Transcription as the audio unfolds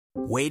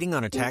Waiting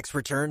on a tax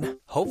return?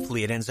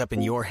 Hopefully it ends up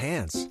in your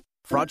hands.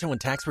 Fraudulent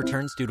tax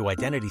returns due to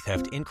identity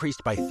theft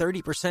increased by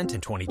 30%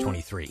 in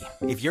 2023.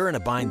 If you're in a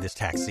bind this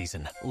tax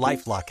season,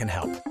 LifeLock can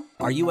help.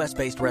 Our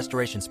U.S.-based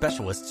restoration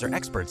specialists are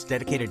experts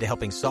dedicated to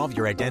helping solve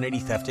your identity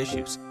theft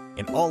issues.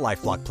 And all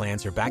LifeLock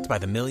plans are backed by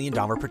the $1 Million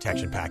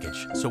Protection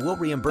Package. So we'll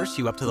reimburse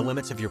you up to the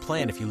limits of your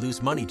plan if you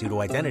lose money due to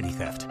identity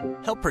theft.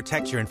 Help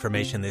protect your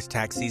information this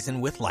tax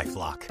season with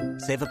LifeLock.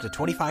 Save up to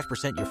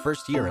 25% your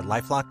first year at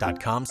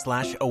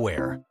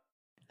LifeLock.com/aware.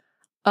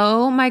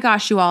 Oh my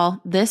gosh, you all.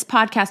 This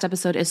podcast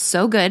episode is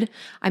so good.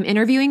 I'm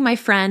interviewing my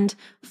friend,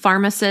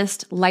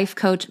 pharmacist, life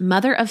coach,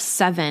 mother of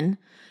 7,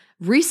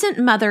 recent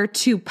mother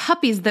to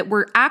puppies that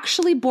were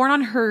actually born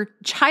on her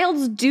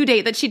child's due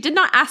date that she did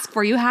not ask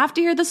for. You have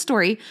to hear the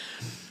story.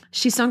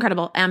 She's so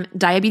incredible.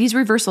 Diabetes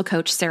reversal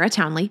coach, Sarah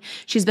Townley.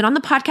 She's been on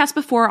the podcast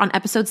before on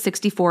episode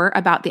 64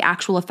 about the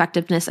actual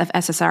effectiveness of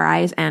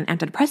SSRIs and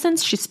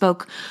antidepressants. She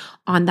spoke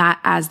on that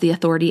as the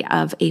authority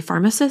of a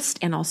pharmacist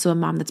and also a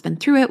mom that's been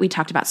through it. We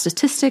talked about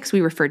statistics. We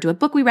referred to a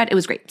book we read. It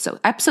was great. So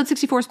episode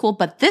 64 is cool.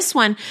 But this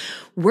one,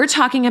 we're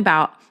talking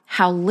about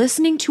how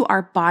listening to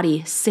our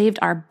body saved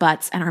our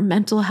butts and our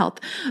mental health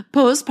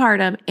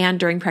postpartum and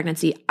during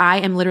pregnancy. I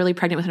am literally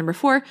pregnant with number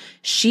 4.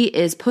 She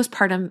is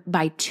postpartum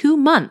by 2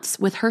 months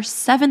with her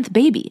 7th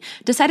baby,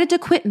 decided to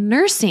quit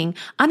nursing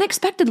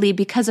unexpectedly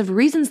because of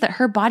reasons that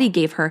her body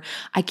gave her.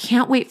 I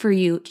can't wait for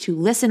you to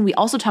listen. We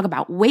also talk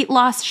about weight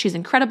loss. She's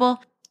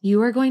incredible.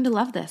 You are going to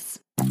love this.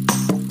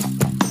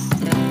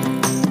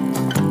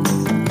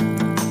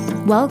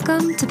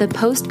 Welcome to the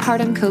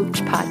Postpartum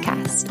Coach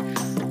Podcast,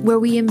 where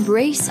we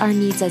embrace our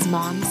needs as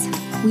moms,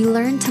 we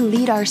learn to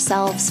lead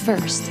ourselves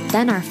first,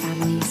 then our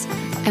families,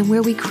 and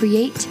where we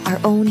create our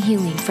own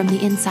healing from the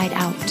inside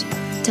out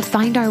to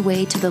find our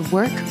way to the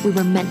work we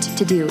were meant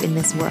to do in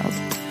this world.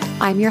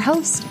 I'm your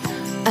host,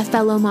 a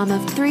fellow mom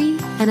of 3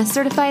 and a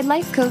certified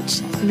life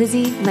coach,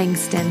 Lizzie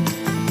Langston.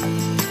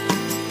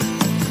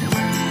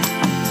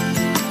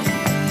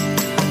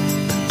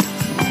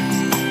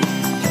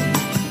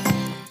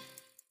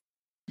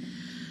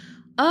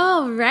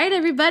 All right,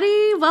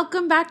 everybody.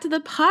 Welcome back to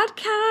the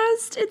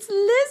podcast. It's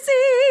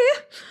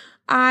Lizzie.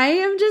 I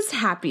am just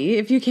happy.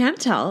 If you can't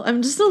tell,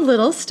 I'm just a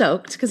little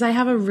stoked because I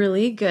have a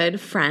really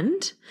good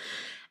friend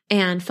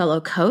and fellow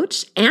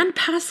coach and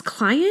past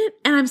client.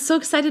 And I'm so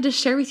excited to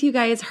share with you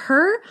guys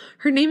her.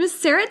 Her name is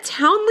Sarah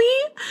Townley.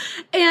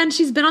 And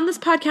she's been on this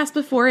podcast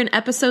before in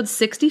episode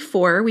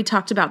 64. We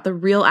talked about the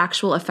real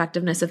actual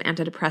effectiveness of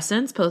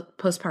antidepressants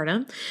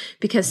postpartum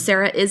because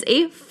Sarah is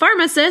a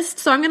pharmacist.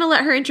 So I'm going to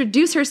let her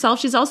introduce herself.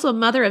 She's also a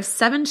mother of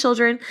 7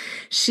 children.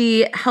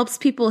 She helps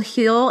people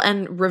heal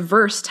and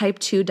reverse type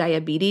 2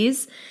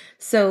 diabetes.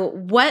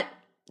 So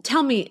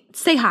tell me,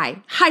 say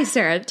hi. Hi,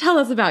 Sarah. Tell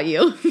us about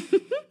you.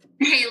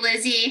 Hey,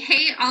 Lizzie.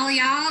 Hey, all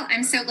y'all.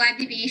 I'm so glad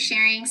to be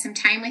sharing some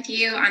time with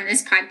you on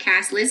this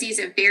podcast. Lizzie's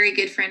a very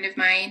good friend of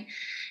mine,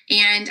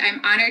 and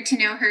I'm honored to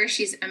know her.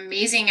 She's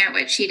amazing at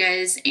what she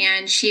does,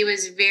 and she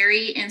was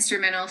very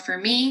instrumental for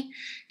me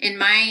in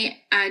my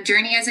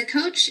journey as a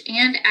coach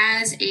and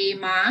as a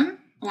mom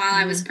while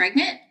I was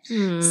pregnant.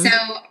 So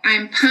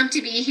I'm pumped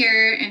to be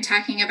here and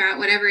talking about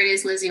whatever it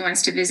is Lizzie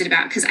wants to visit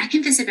about, because I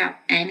can visit about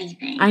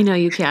anything. I know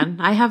you can.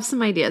 I have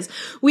some ideas.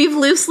 We've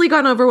loosely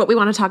gone over what we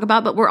want to talk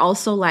about, but we're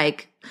also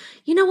like,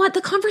 you know what?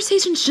 The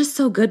conversation's just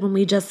so good when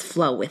we just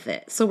flow with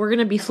it. So we're going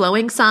to be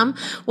flowing some.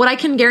 What I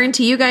can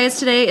guarantee you guys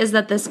today is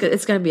that it's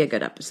going to be a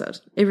good episode.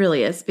 It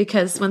really is,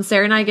 because when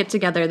Sarah and I get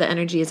together, the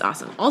energy is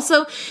awesome.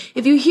 Also,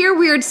 if you hear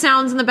weird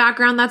sounds in the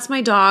background, that's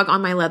my dog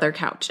on my leather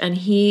couch, and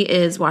he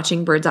is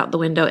watching birds out the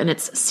window, and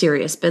it's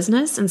serious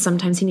business, and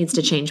sometimes he needs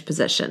to change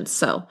positions.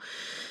 So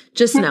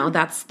just know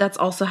that's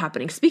also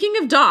happening. Speaking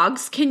of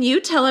dogs, can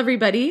you tell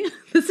everybody,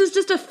 this is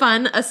just a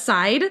fun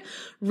aside,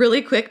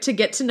 really quick, to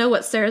get to know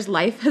what Sarah's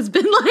life has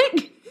been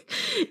like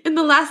in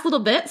the last little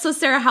bit. So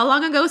Sarah, how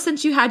long ago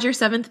since you had your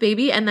 7th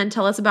baby? And then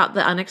tell us about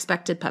the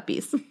unexpected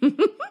puppies.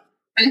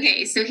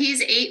 Okay, so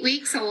he's 8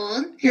 weeks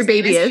old. Your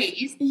baby is?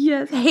 Hayes.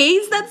 Yes,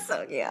 Hayes, that's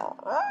so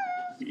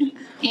cute.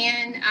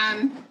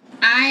 And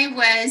I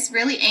was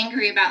really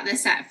angry about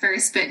this at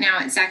first, but now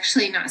it's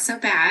actually not so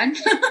bad.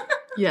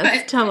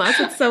 Yes, tell us.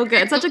 It's so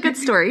good. Such a good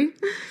story.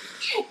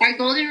 Our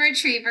golden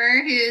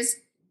retriever, who's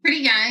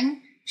pretty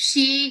young,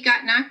 she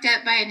got knocked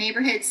up by a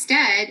neighborhood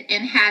stud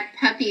and had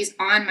puppies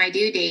on my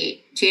due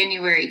date,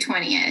 January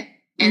 20th.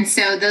 And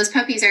so those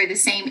puppies are the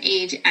same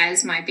age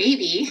as my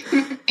baby.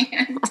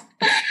 And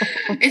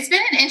it's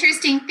been an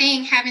interesting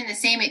thing having the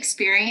same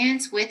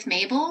experience with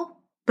Mabel.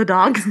 The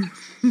dog?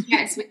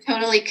 Yes, we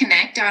totally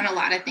connect on a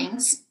lot of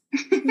things.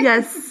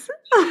 Yes.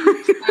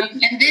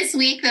 And this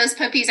week, those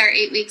puppies are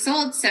 8 weeks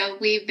old. So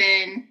we've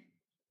been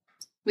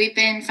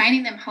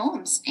finding them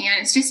homes,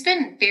 and it's just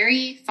been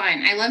very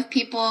fun. I love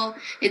people.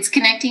 It's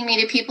connecting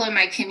me to people in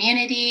my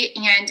community.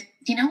 And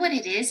you know what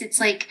it is? It's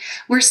like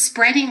we're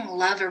spreading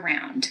love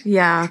around.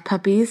 Yeah,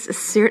 puppies.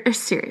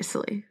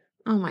 Seriously.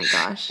 Oh my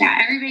gosh. Yeah,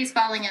 everybody's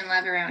falling in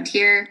love around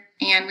here.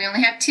 And we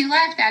only have 2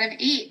 left out of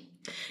 8.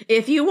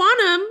 If you want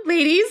them,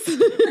 ladies,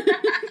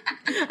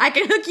 I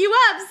can hook you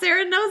up.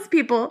 Sarah knows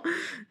people.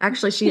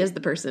 Actually, she is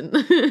the person.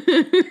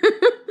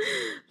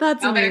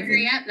 That's I'll better amazing.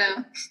 hurry up,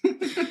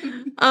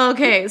 though.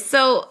 Okay,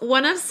 so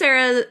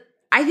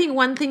I think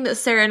one thing that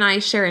Sarah and I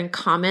share in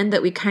common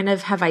that we kind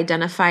of have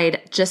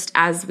identified just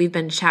as we've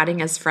been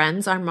chatting as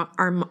friends are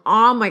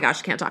oh my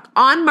gosh, can't talk,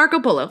 on Marco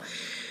Polo.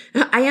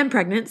 I am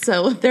pregnant,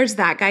 so there's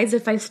that, guys.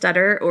 If I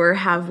stutter or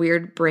have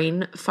weird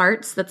brain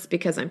farts, that's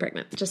because I'm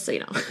pregnant, just so you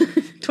know.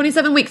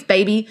 27 weeks,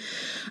 baby.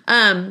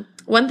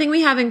 One thing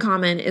we have in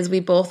common is we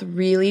both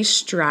really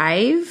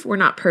strive. We're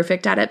not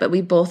perfect at it, but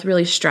we both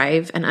really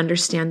strive and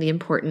understand the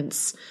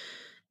importance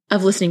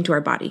of listening to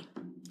our body,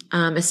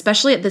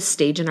 especially at this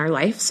stage in our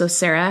life. So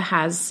Sarah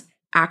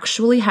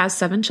actually has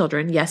 7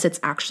 children. Yes, it's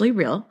actually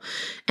real.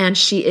 And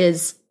she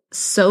is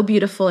so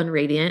beautiful and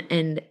radiant.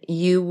 And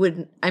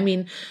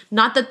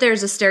not that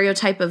there's a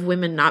stereotype of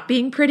women not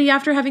being pretty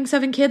after having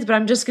 7 kids, but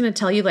I'm just going to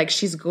tell you, like,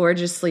 she's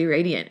gorgeously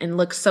radiant and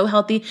looks so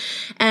healthy.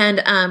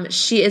 And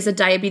she is a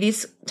type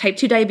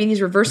 2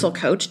 diabetes reversal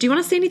coach. Do you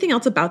want to say anything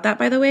else about that,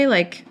 by the way,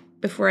 like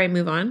before I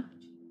move on?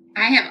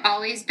 I have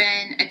always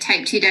been a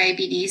type 2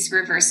 diabetes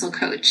reversal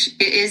coach.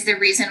 It is the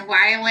reason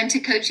why I went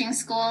to coaching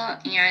school,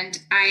 and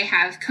I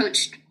have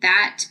coached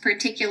that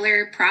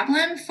particular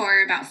problem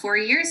for about 4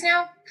 years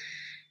now.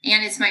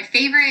 And it's my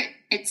favorite.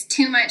 It's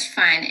too much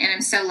fun, and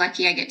I'm so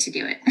lucky I get to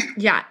do it.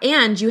 Yeah,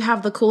 and you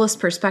have the coolest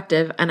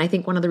perspective, and I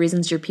think one of the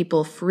reasons your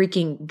people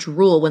freaking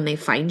drool when they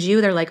find you,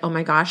 they're like, oh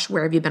my gosh,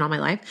 where have you been all my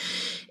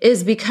life,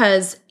 is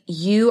because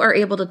you are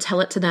able to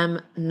tell it to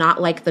them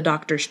not like the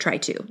doctors try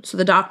to. So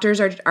the doctors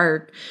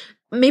are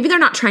maybe they're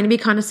not trying to be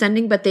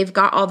condescending, but they've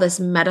got all this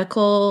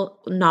medical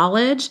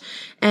knowledge,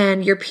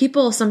 and your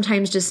people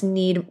sometimes just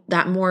need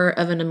that more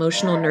of an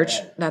emotional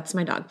that's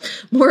my dog,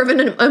 more of an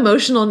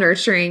emotional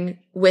nurturing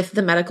with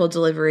the medical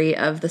delivery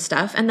of the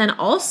stuff. And then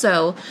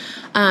also,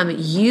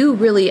 you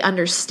really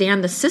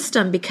understand the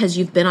system because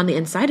you've been on the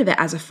inside of it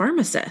as a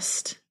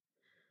pharmacist.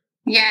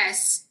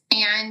 Yes.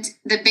 And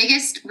the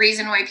biggest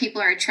reason why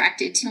people are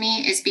attracted to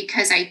me is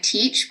because I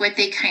teach what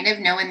they kind of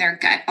know in their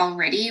gut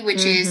already,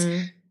 which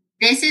is,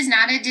 this is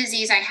not a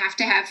disease I have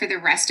to have for the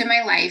rest of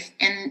my life.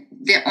 And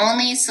the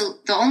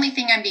only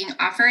thing I'm being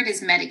offered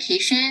is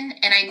medication.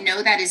 And I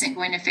know that isn't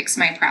going to fix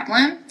my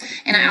problem.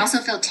 And I also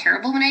feel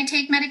terrible when I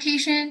take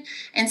medication.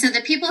 And so the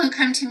people who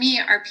come to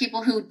me are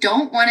people who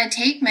don't want to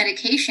take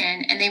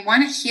medication and they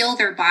want to heal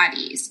their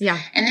bodies. Yeah.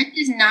 And this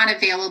is not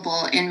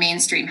available in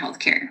mainstream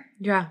healthcare.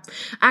 Yeah.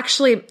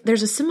 Actually,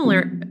 there's a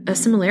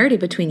similarity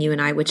between you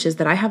and I, which is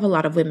that I have a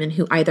lot of women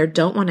who either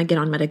don't want to get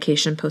on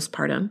medication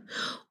postpartum,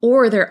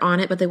 or they're on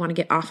it, but they want to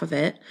get off of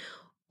it,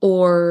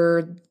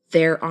 or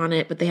they're on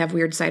it, but they have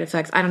weird side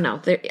effects. I don't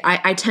know.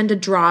 I tend to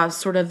draw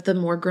sort of the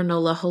more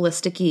granola,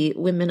 holistic-y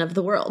women of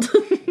the world.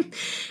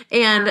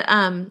 and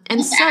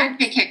so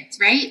advocates,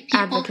 right?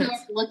 People who are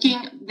looking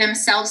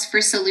themselves for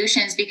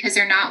solutions because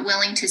they're not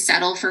willing to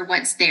settle for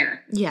what's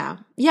there. Yeah.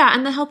 Yeah.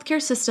 And the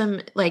healthcare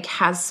system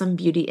has some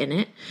beauty in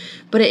it,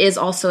 but it is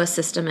also a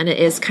system, and it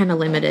is kind of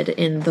limited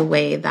in the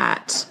way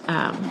that,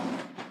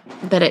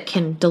 that it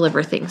can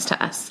deliver things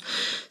to us.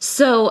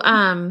 So,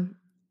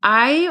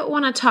 I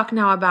want to talk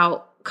now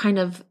about kind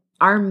of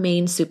our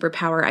main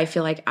superpower, I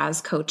feel like,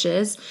 as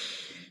coaches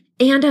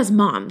and as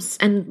moms.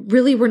 And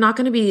really, we're not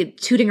going to be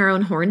tooting our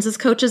own horns as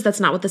coaches.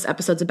 That's not what this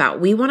episode's about.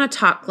 We want to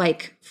talk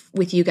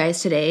with you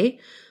guys today,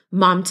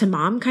 mom to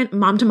mom,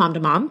 mom to mom to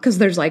mom, because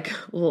there's like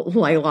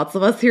lots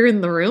of us here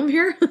in the room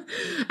here.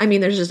 I mean,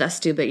 there's just us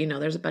two, but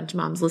there's a bunch of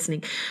moms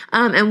listening.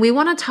 And we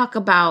want to talk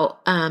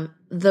about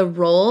the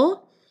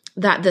role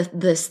that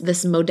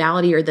this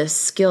modality or this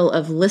skill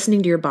of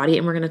listening to your body.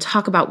 And we're going to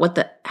talk about what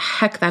the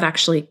heck that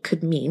actually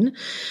could mean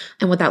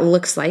and what that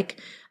looks like,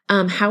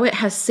 how it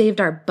has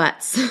saved our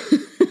butts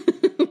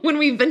when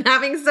we've been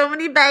having so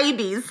many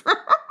babies.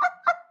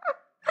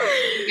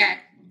 Yeah.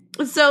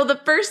 So the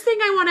first thing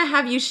I want to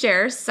have you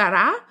share,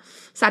 Sarita,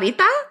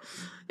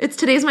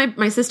 today's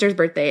my sister's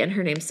birthday, and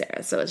her name's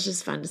Sarah. So it's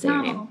just fun to say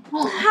your name.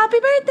 Oh. Happy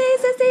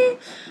birthday,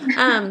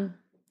 sissy.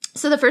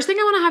 So the first thing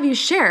I want to have you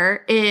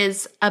share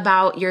is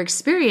about your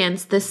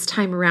experience this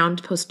time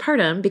around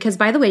postpartum, because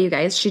by the way, you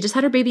guys, she just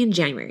had her baby in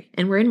January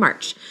and we're in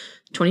March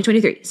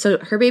 2023. So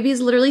her baby is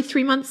literally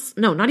 3 months.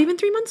 No, not even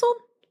 3 months old.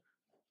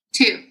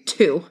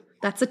 2.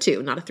 That's a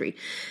 2, not a 3.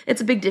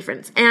 It's a big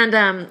difference. And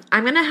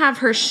I'm going to have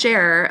her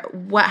share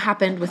what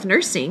happened with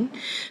nursing,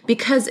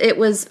 because it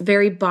was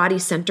very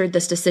body-centered,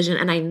 this decision.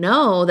 And I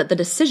know that the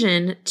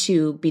decision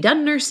to be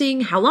done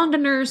nursing, how long to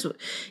nurse,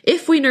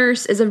 if we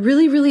nurse, is a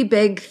really, really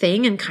big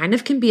thing and kind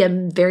of can be a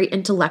very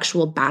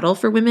intellectual battle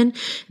for women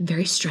and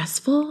very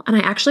stressful. And I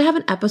actually have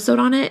an episode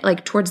on it,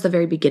 like towards the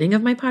very beginning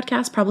of my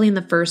podcast, probably in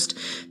the first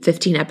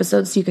 15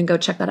 episodes. So you can go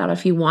check that out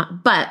if you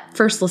want. But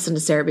first, listen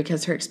to Sarah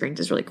because her experience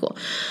is really cool.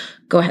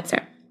 Go ahead,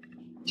 Sarah.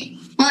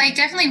 Well, I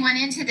definitely went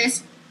into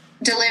this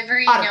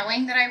delivery,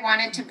 knowing that I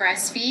wanted to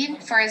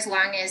breastfeed for as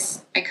long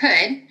as I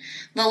could.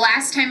 The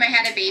last time I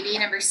had a baby,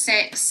 number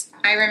 6,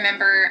 I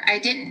remember I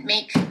didn't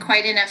make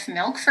quite enough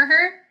milk for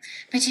her.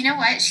 But you know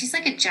what? She's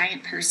like a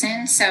giant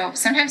person. So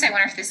sometimes I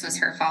wonder if this was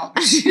her fault.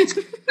 She's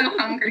so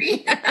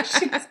hungry.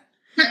 She's a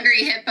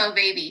hungry hippo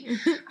baby.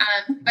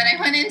 But I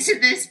went into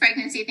this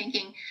pregnancy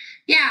thinking,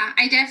 yeah,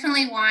 I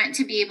definitely want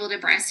to be able to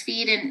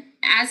breastfeed. And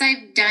as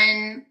I've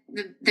done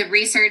the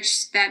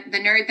research, that the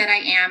nerd that I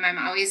am, I'm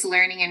always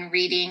learning and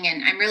reading,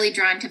 and I'm really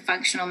drawn to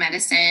functional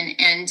medicine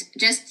and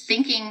just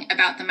thinking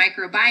about the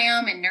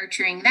microbiome and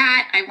nurturing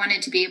that. I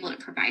wanted to be able to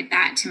provide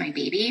that to my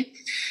baby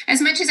as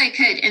much as I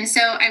could. And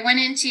so I went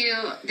into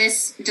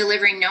this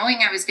delivery knowing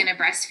I was going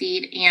to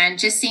breastfeed and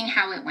just seeing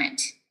how it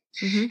went.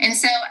 Mm-hmm. And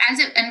so as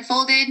it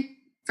unfolded,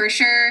 for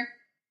sure,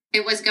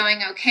 it was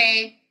going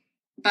okay.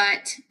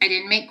 But I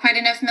didn't make quite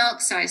enough milk,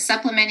 so I was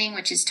supplementing,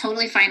 which is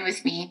totally fine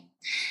with me.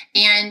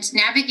 And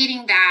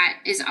navigating that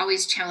is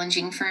always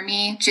challenging for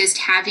me, just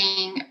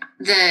having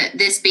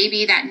this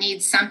baby that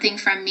needs something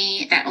from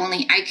me that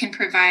only I can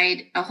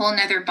provide, a whole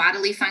nother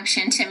bodily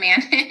function to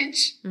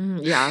manage.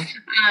 Yeah.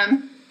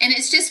 And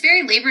it's just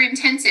very labor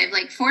intensive.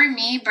 Like for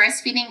me,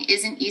 breastfeeding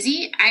isn't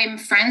easy. I'm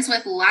friends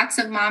with lots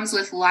of moms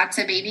with lots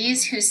of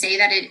babies who say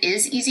that it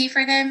is easy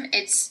for them.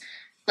 It's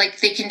like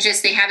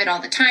they have it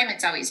all the time.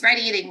 It's always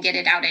ready. They can get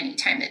it out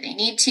anytime that they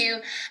need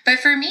to. But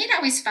for me, it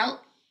always felt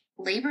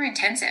labor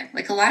intensive,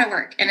 like a lot of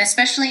work. And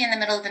especially in the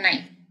middle of the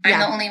night, I'm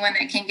the only one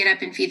that can get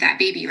up and feed that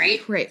baby,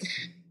 right? Right.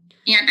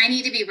 And I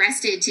need to be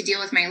rested to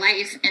deal with my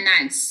life. And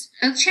that's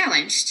a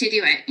challenge to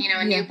do it.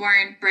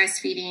 Newborn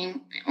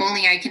breastfeeding,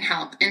 only I can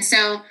help. And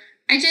so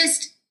I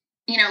just,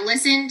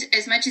 listened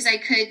as much as I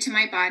could to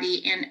my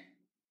body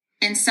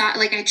and saw,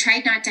 like, I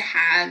tried not to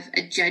have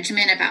a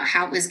judgment about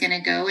how it was going to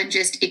go and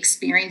just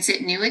experience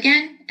it new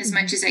again as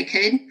much as I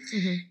could.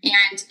 Mm-hmm.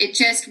 And it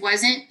just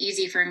wasn't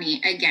easy for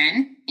me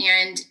again.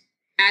 And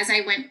as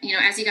I went,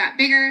 as he got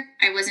bigger,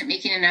 I wasn't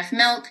making enough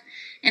milk.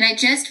 And I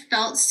just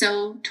felt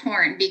so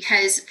torn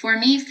because for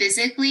me,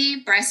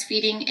 physically,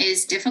 breastfeeding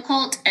is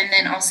difficult. And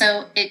then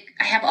also I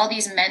have all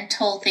these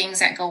mental things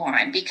that go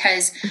on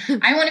because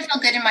I want to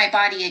feel good in my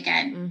body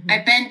again. Mm-hmm.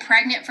 I've been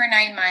pregnant for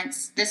 9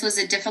 months. This was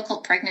a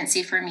difficult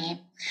pregnancy for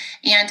me.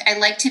 And I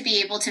like to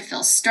be able to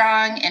feel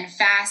strong and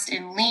fast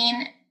and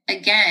lean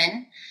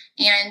again.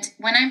 And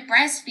when I'm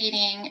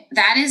breastfeeding,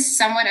 that is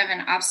somewhat of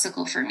an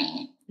obstacle for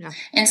me. Yeah.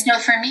 And so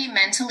for me,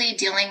 mentally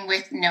dealing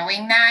with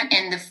knowing that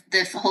and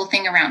the whole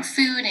thing around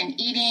food and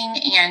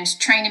eating and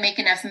trying to make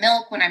enough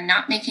milk when I'm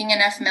not making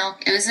enough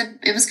milk, it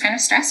was kind of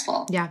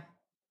stressful. Yeah.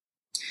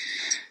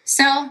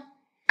 So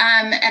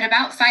at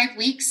about 5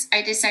 weeks,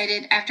 I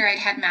decided after I'd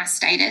had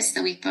mastitis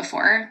the week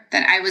before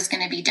that I was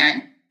going to be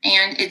done.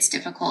 And it's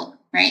difficult,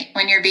 right?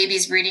 When your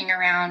baby's breeding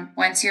around,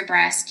 once you're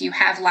breast, you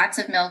have lots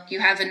of milk. You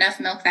have enough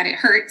milk that it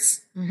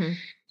hurts and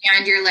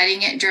you're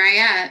letting it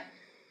dry up.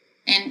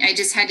 And I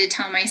just had to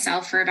tell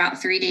myself for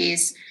about 3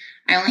 days,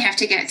 I only have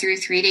to get through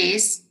 3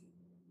 days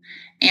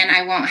and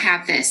I won't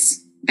have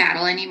this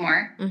battle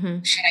anymore.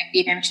 Mm-hmm. Should I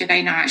feed him? Should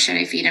I not? Should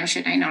I feed him?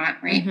 Should I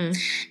not? Right. Mm-hmm.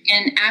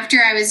 And after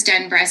I was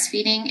done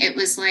breastfeeding, it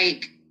was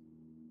like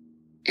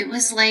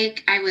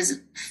I was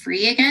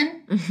free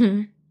again.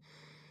 Mm-hmm.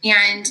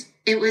 And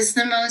it was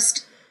the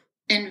most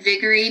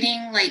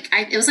invigorating.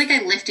 It was like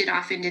I lifted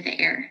off into the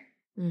air.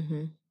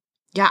 Mm-hmm.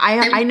 Yeah,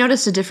 I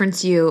noticed a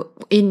difference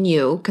in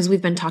you because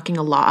we've been talking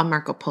a lot on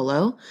Marco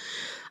Polo,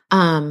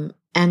 and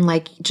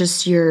like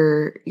just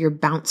your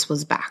bounce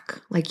was back,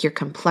 like your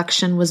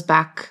complexion was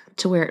back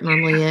to where it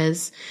normally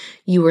is.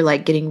 You were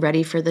like getting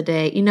ready for the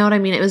day. You know what I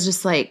mean? It was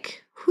just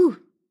like, whew.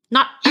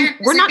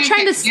 We're not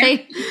trying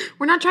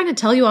to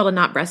tell you all to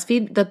not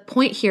breastfeed. The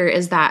point here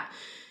is that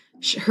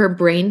her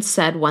brain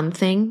said one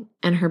thing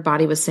and her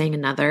body was saying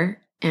another,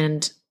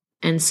 and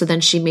so then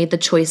she made the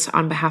choice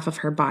on behalf of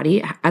her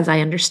body, as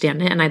I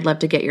understand it. And I'd love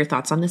to get your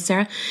thoughts on this,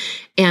 Sarah.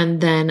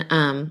 And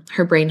then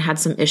her brain had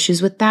some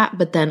issues with that.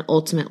 But then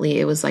ultimately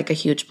it was like a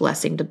huge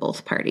blessing to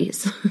both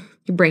parties,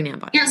 your brain and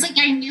body. Yeah, it was like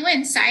I knew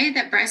inside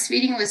that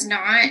breastfeeding was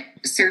not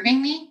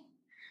serving me.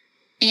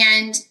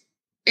 And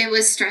it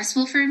was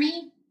stressful for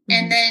me. Mm-hmm.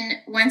 And then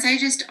once I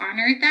just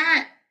honored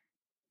that,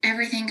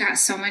 everything got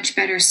so much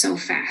better so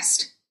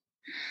fast.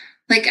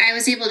 Like I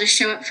was able to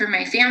show up for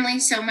my family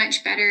so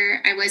much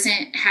better. I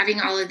wasn't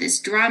having all of this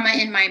drama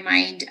in my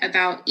mind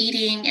about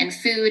eating and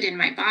food and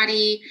my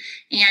body.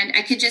 And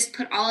I could just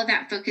put all of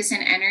that focus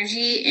and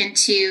energy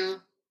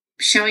into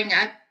showing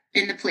up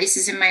in the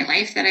places in my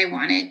life that I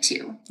wanted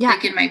to. Yeah.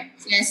 Like in my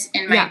business,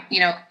 in my,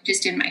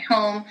 just in my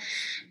home.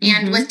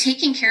 And with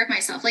taking care of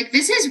myself. Like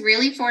this is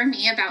really for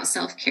me about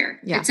self-care.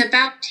 Yeah. It's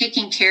about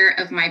taking care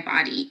of my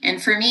body. And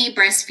for me,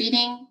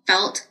 breastfeeding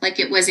felt like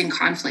it was in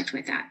conflict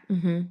with that.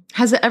 Mm-hmm.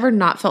 Has it ever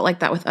not felt like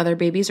that with other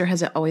babies, or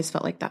has it always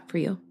felt like that for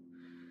you?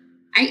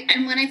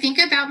 And when I think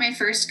about my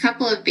first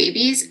couple of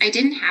babies, I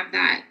didn't have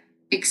that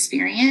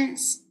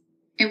experience.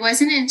 It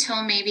wasn't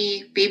until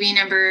maybe baby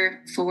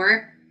number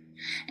 4.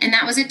 And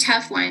that was a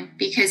tough one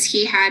because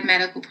he had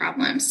medical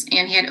problems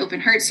and he had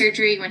open heart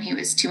surgery when he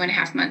was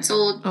 2.5 months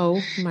old.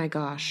 Oh my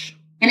gosh.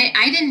 And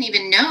I didn't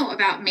even know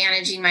about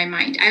managing my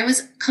mind. I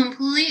was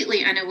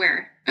completely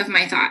unaware of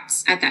my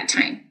thoughts at that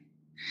time.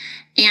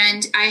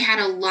 And I had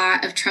a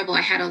lot of trouble.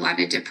 I had a lot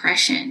of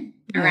depression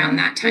around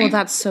that time. Well,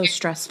 that's so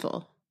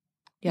stressful.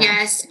 Yeah.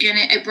 Yes. And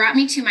it brought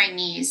me to my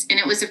knees. And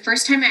it was the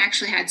first time I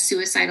actually had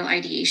suicidal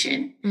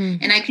ideation.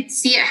 And I could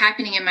see it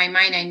happening in my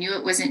mind. I knew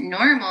it wasn't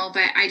normal,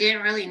 but I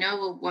didn't really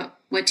know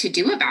what to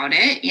do about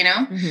it, you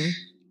know?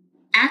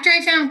 After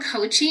I found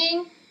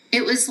coaching,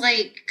 it was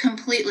like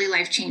completely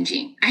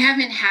life-changing. I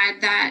haven't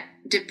had that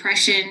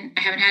depression. I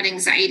haven't had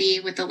anxiety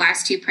with the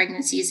last 2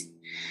 pregnancies.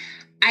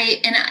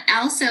 And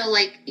also,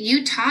 like,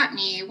 you taught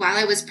me while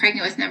I was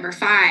pregnant with number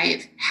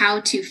 5, how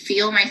to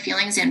feel my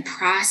feelings and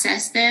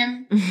process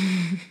them.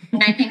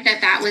 And I think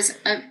that was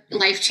a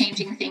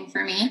life-changing thing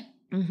for me.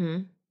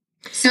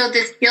 So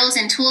the skills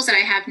and tools that I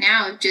have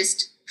now have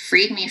just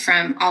freed me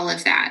from all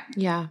of that.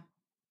 Yeah.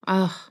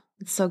 Oh,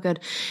 it's so good.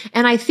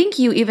 And I think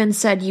you even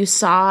said you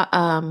saw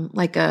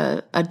like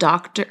a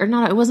doctor, or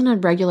not, it wasn't a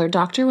regular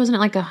doctor, wasn't it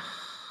like a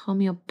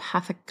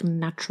homeopathic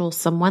natural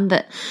someone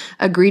that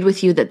agreed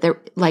with you that they're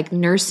like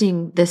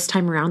nursing this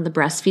time around, the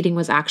breastfeeding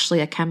was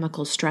actually a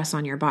chemical stress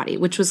on your body,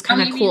 which was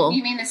kind of cool.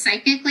 You mean the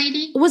psychic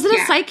lady? Was it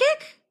a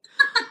psychic?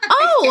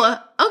 Oh,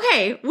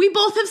 okay. We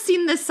both have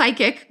seen this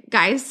psychic,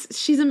 guys.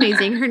 She's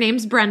amazing. Her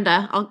name's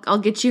Brenda. I'll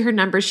get you her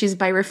number. She's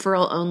by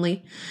referral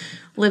only.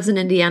 Lives in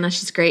Indiana.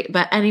 She's great.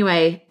 But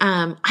anyway,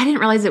 I didn't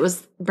realize it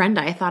was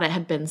Brenda. I thought it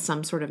had been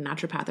some sort of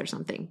naturopath or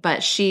something,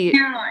 but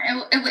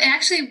No, it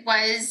actually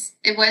was,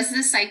 it was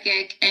the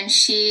psychic. And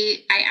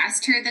I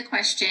asked her the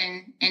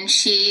question, and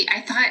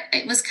I thought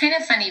it was kind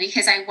of funny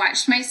because I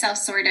watched myself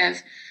sort of,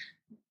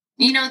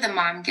 you know, the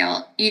mom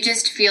guilt. You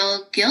just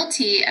feel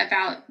guilty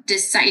about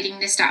deciding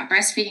to stop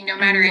breastfeeding, no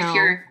matter if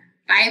you're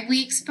 5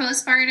 weeks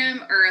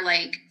postpartum or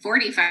like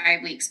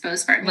 45 weeks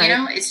postpartum, right. You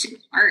know, it's just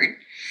hard.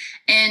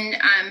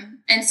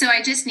 And so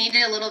I just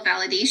needed a little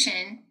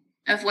validation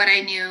of what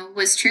I knew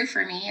was true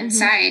for me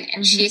inside.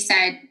 And she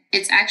said,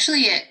 it's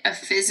actually a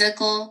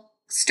physical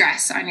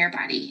stress on your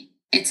body.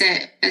 It's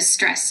a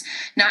stress,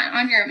 not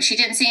on she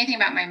didn't say anything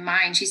about my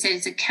mind. She said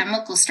it's a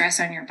chemical stress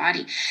on your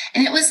body.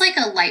 And it was like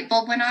a light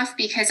bulb went off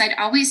because I'd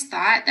always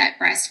thought that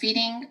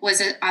breastfeeding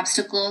was an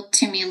obstacle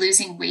to me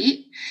losing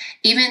weight.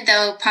 Even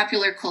though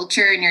popular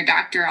culture and your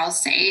doctor all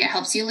say it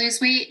helps you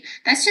lose weight,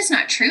 that's just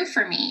not true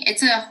for me.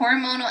 It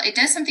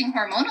does something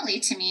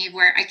hormonally to me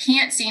where I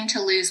can't seem to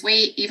lose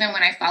weight even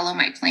when I follow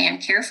my plan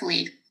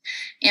carefully.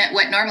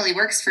 What normally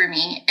works for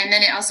me. And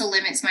then it also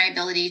limits my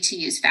ability to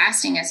use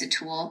fasting as a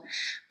tool.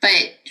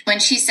 But when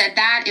she said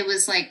that, it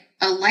was like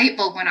a light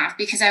bulb went off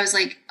because I was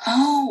like,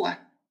 oh,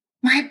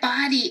 my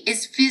body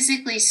is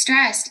physically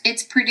stressed.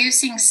 It's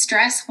producing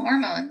stress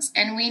hormones.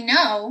 And we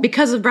know.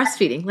 Because of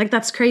breastfeeding. Like,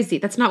 that's crazy.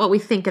 That's not what we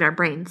think in our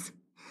brains.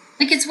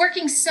 Like, it's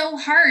working so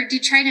hard to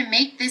try to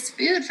make this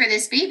food for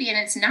this baby, and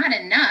it's not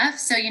enough.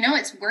 So, you know,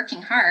 it's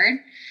working hard.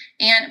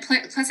 And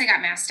plus I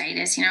got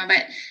mastitis, you know,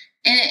 but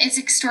and it's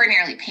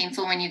extraordinarily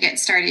painful when you get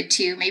started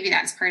too. Maybe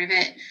that's part of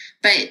it.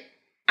 But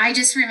I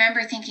just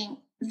remember thinking,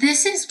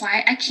 this is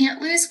why I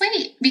can't lose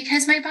weight,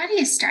 because my body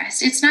is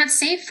stressed. It's not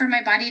safe for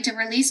my body to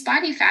release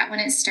body fat when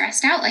it's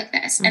stressed out like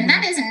this. And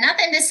that is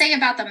nothing to say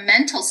about the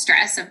mental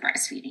stress of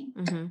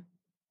breastfeeding.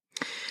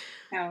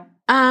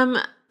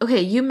 So.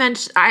 Okay, you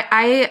mentioned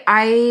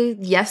I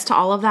yes to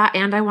all of that,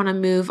 and I want to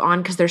move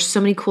on because there's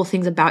so many cool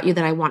things about you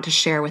that I want to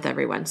share with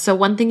everyone. So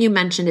one thing you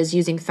mentioned is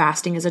using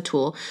fasting as a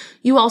tool.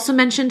 You also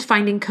mentioned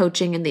finding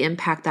coaching and the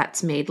impact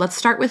that's made. Let's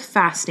start with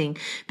fasting,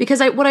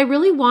 because what I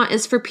really want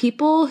is for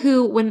people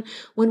who,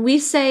 when we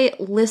say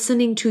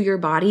listening to your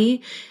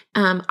body,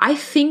 I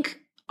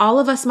think all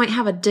of us might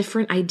have a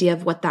different idea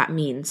of what that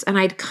means, and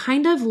I'd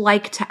kind of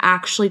like to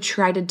actually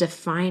try to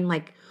define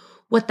like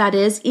what that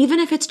is, even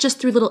if it's just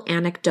through little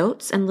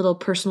anecdotes and little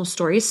personal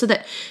stories, so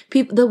that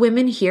the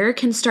women here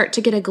can start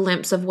to get a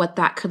glimpse of what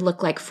that could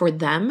look like for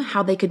them,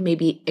 how they could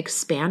maybe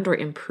expand or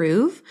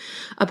improve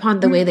upon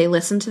the way they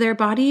listen to their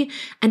body,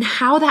 and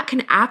how that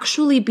can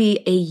actually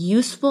be a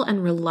useful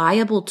and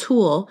reliable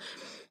tool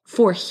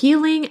for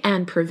healing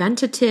and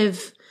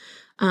preventing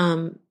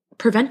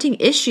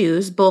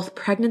issues, both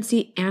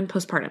pregnancy and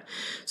postpartum.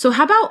 So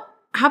how about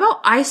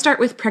I start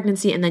with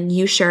pregnancy and then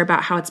you share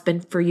about how it's been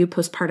for you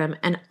postpartum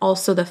and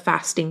also the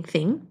fasting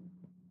thing?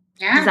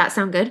 Yeah. Does that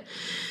sound good?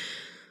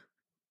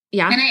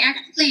 Yeah. And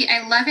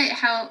I love it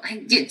how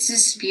it's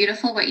just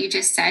beautiful what you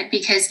just said,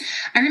 because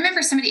I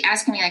remember somebody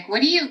asking me, like,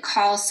 what do you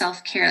call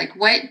self-care? Like,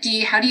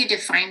 how do you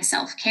define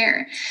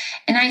self-care?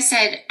 And I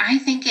said, I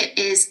think it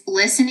is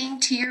listening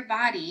to your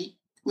body,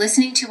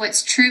 listening to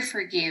what's true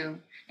for you,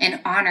 and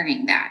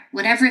honoring that,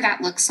 whatever that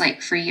looks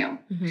like for you.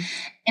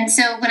 And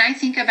so when I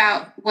think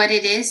about what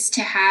it is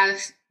to have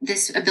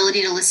this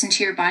ability to listen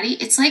to your body,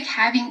 it's like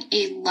having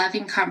a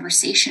loving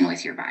conversation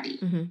with your body.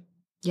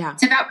 Yeah.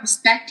 It's about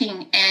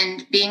respecting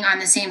and being on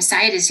the same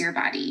side as your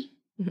body.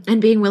 And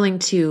being willing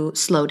to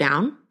slow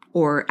down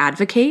or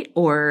advocate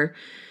or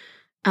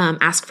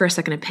ask for a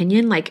second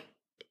opinion. Like,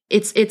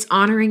 It's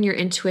honoring your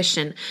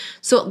intuition.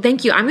 So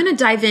thank you. I'm going to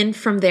dive in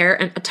from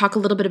there and talk a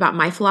little bit about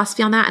my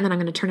philosophy on that. And then I'm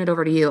going to turn it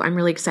over to you. I'm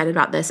really excited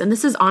about this. And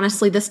this is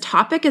honestly, this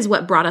topic is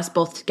what brought us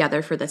both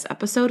together for this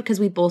episode because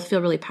we both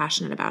feel really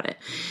passionate about it.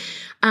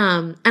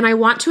 And I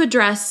want to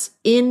address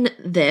in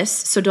this,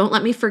 so don't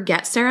let me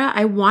forget, Sarah,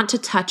 I want to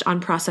touch on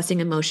processing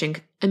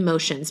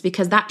emotions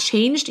because that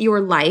changed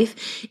your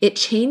life. It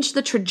changed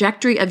the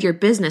trajectory of your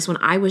business when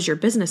I was your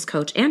business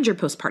coach and your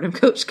postpartum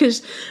coach.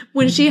 Because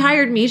when she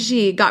hired me,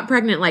 she got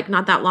pregnant like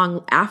not that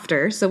long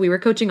after. So we were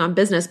coaching on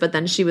business, but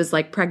then she was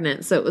like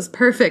pregnant. So it was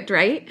perfect,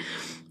 right?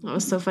 That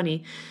was so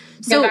funny.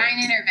 So,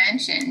 divine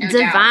intervention, no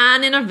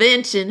divine doubt.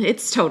 Intervention.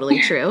 It's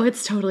totally true.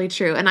 It's totally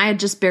true. And I had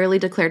just barely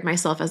declared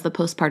myself as the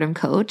postpartum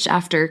coach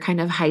after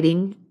kind of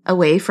hiding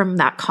away from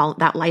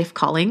that life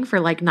calling for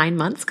like 9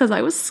 months because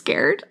I was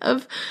scared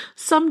of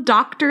some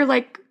doctor,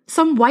 like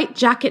some white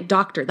jacket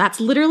doctor. That's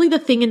literally the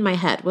thing in my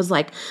head was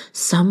like,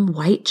 some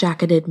white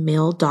jacketed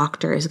male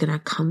doctor is going to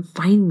come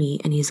find me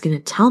and he's going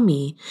to tell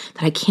me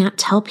that I can't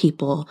tell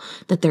people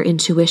that their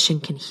intuition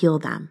can heal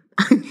them.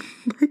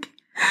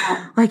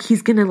 Like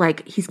he's going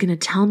to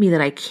tell me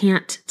that I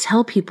can't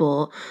tell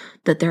people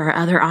that there are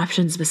other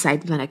options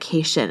besides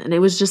medication. And it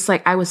was just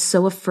like, I was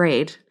so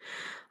afraid.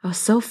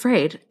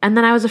 And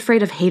then I was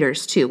afraid of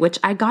haters too, which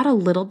I got a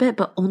little bit,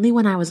 but only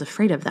when I was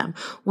afraid of them.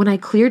 When I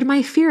cleared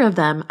my fear of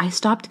them, I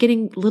stopped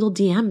getting little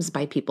DMs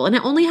by people. And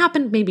it only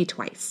happened maybe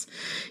twice.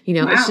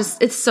 Wow.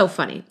 It's so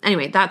funny.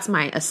 Anyway, that's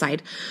my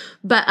aside.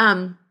 But,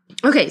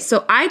 okay,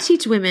 so I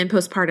teach women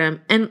postpartum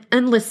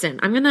and listen,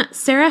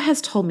 Sarah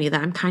has told me that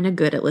I'm kind of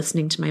good at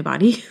listening to my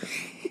body.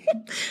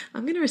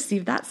 I'm going to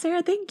receive that,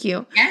 Sarah. Thank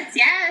you.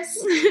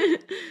 Yes.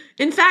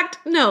 In fact,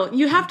 no,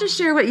 you have to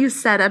share what you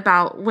said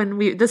about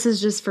this is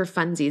just for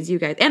funsies, you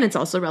guys, and it's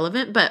also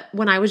relevant, but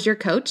when I was your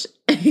coach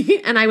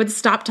and I would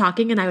stop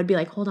talking and I would be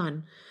like, hold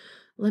on,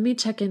 let me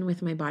check in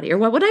with my body. Or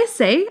what would I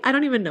say? I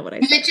don't even know what I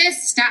said. You would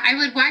just stop. I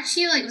would watch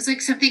you like it was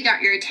like something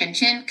got your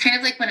attention, kind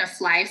of like when a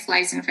fly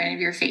flies in front of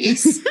your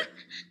face,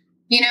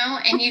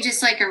 and you just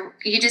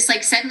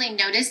suddenly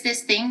notice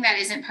this thing that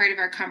isn't part of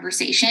our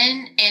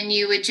conversation, and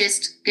you would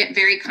just get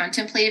very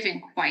contemplative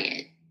and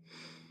quiet.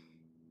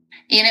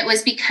 And it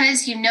was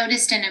because you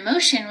noticed an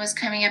emotion was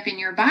coming up in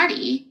your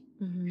body.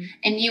 Mm-hmm.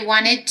 And you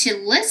wanted to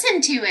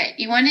listen to it.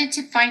 You wanted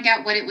to find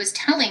out what it was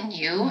telling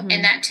you. Mm-hmm.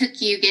 And that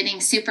took you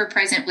getting super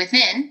present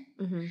within.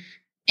 Mm-hmm.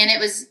 And it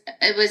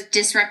was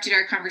disrupted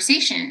our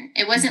conversation.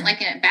 It wasn't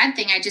like a bad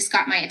thing. I just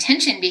got my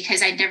attention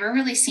because I'd never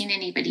really seen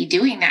anybody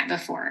doing that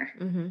before.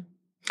 Mm-hmm.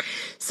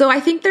 So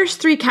I think there's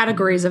 3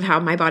 categories of how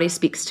my body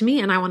speaks to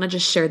me. And I want to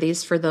just share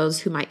these for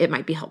those who it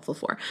might be helpful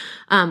for.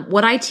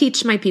 What I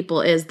teach my people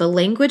is the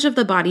language of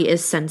the body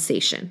is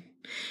sensation.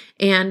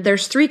 And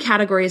there's 3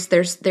 categories.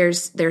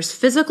 There's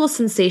physical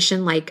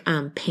sensation like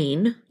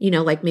pain,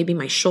 like maybe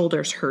my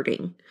shoulder's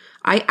hurting.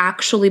 I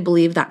actually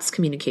believe that's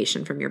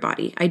communication from your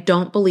body. I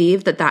don't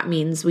believe that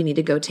means we need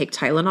to go take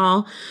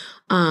Tylenol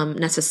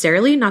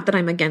necessarily. Not that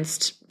I'm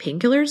against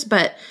painkillers,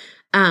 but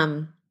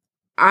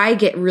I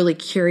get really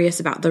curious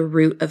about the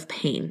root of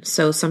pain.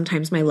 So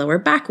sometimes my lower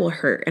back will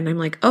hurt and I'm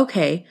like,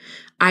 okay,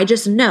 I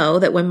just know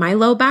that when my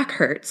low back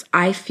hurts,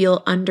 I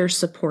feel under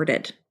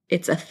supported.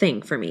 It's a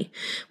thing for me,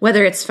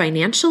 whether it's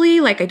financially,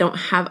 like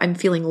I'm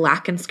feeling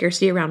lack and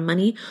scarcity around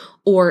money,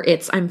 or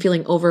I'm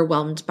feeling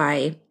overwhelmed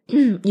by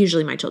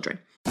usually my children.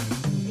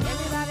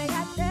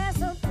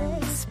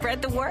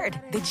 Spread the word.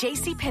 The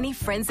JCPenney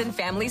Friends and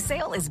Family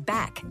Sale is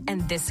back.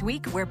 And this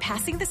week, we're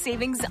passing the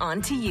savings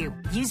on to you.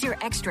 Use your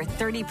extra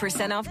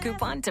 30% off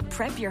coupon to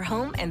prep your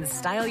home and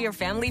style your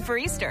family for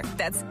Easter.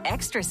 That's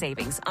extra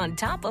savings on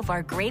top of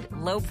our great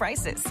low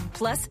prices.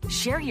 Plus,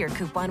 share your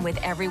coupon with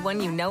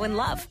everyone you know and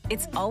love.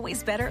 It's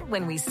always better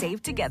when we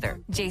save together.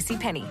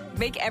 JCPenney.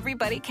 Make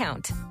everybody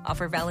count.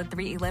 Offer valid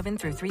 3/11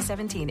 through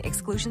 3/17.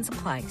 Exclusions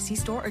apply. See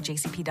store or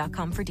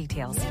jcp.com for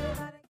details.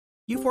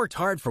 You've worked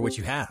hard for what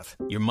you have.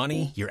 Your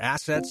money, your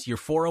assets, your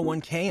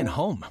 401k, and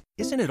home.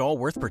 Isn't it all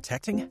worth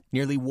protecting?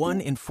 Nearly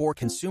 1 in 4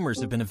 consumers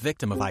have been a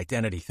victim of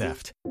identity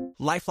theft.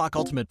 LifeLock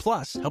Ultimate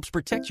Plus helps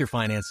protect your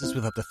finances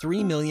with up to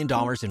 $3 million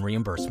in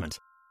reimbursement.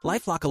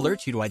 LifeLock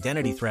alerts you to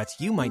identity threats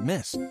you might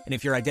miss. And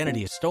if your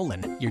identity is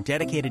stolen, your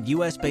dedicated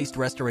U.S.-based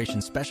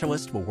restoration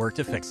specialist will work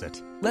to fix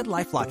it. Let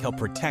LifeLock help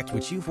protect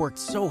what you've worked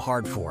so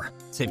hard for.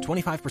 Save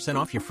 25%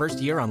 off your first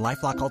year on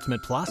LifeLock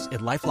Ultimate Plus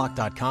at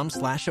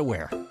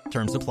LifeLock.com/aware.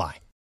 Terms apply.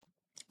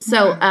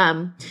 So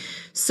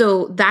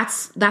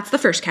that's the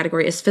first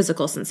category is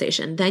physical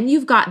sensation. Then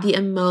you've got the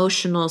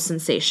emotional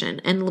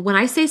sensation. And when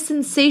I say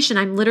sensation,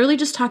 I'm literally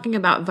just talking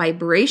about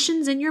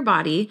vibrations in your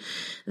body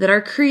that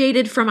are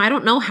created from, I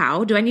don't know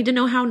how. Do I need to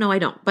know how? No, I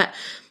don't. But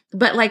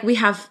like we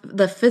have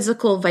the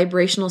physical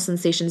vibrational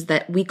sensations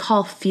that we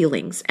call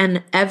feelings,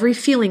 and every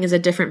feeling is a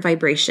different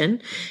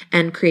vibration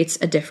and creates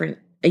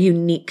a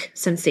unique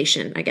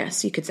sensation, I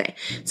guess you could say.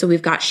 So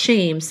we've got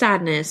shame,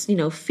 sadness,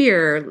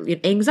 fear,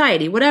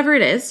 anxiety, whatever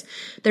it is,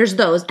 there's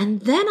those.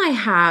 And then I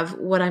have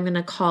what I'm going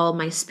to call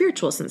my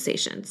spiritual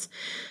sensations.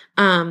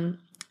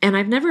 and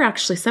I've never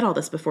actually said all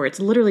this before. It's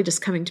literally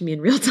just coming to me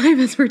in real time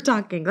as we're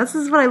talking. This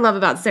is what I love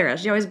about Sarah.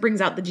 She always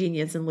brings out the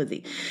genius in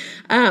Lizzie.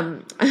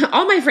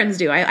 All my friends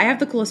do. I have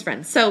the coolest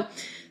friends.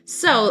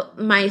 So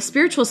my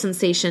spiritual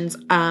sensations,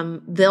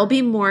 they'll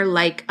be more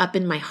like up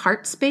in my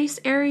heart space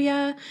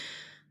area.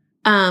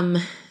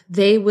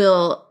 It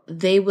will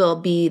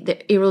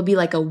be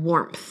like a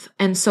warmth.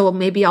 And so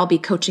maybe I'll be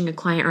coaching a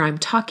client or I'm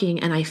talking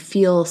and I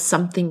feel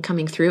something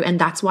coming through. And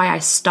that's why I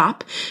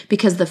stop,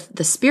 because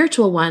the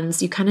spiritual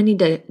ones, you kind of need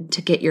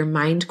to get your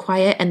mind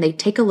quiet, and they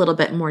take a little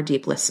bit more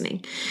deep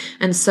listening.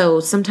 And so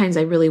sometimes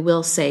I really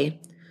will say,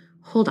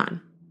 hold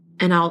on.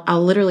 And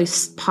I'll literally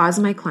pause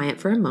my client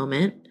for a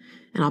moment,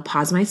 and I'll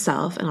pause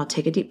myself, and I'll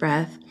take a deep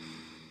breath.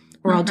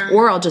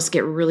 Or I'll just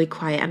get really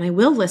quiet, and I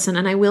will listen,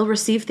 and I will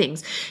receive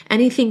things.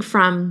 Anything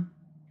from,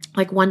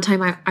 like, one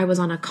time I was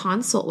on a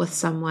consult with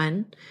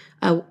someone.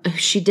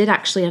 She did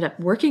actually end up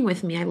working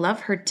with me. I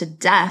love her to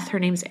death. Her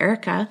name's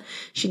Erica.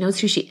 She knows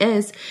who she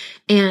is.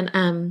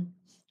 And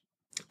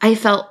I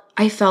felt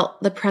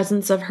the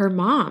presence of her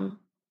mom.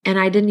 And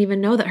I didn't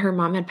even know that her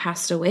mom had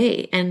passed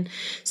away. And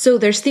so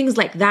there's things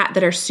like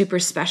that are super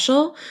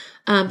special.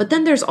 But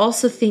then there's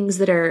also things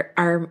that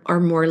are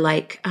more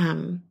like,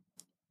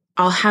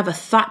 I'll have a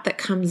thought that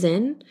comes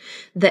in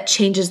that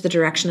changes the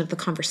direction of the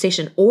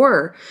conversation.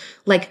 Or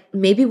like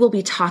maybe we'll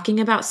be talking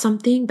about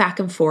something back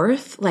and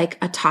forth, like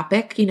a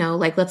topic,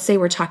 like let's say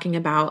we're talking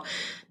about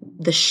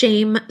the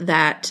shame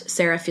that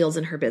Sarah feels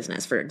in her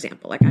business, for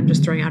example. Like I'm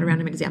just throwing out a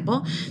random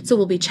example. So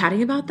we'll be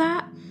chatting about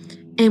that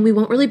and we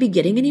won't really be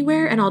getting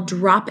anywhere, and I'll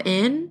drop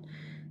in,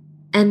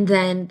 and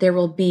then there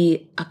will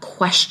be a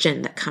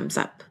question that comes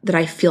up that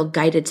I feel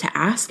guided to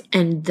ask.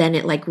 And then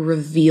it like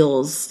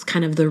reveals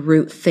kind of the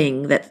root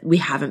thing that we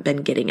haven't been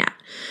getting at.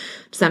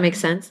 Does that make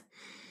sense?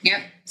 Yep.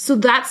 So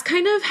that's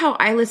kind of how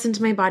I listen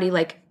to my body.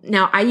 Like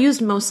now I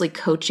used mostly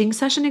coaching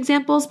session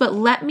examples, but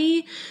let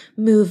me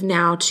move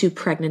now to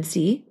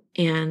pregnancy.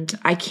 And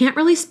I can't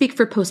really speak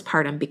for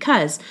postpartum,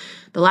 because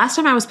the last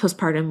time I was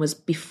postpartum was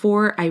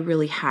before I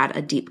really had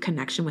a deep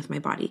connection with my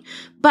body.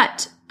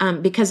 But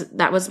because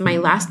that was my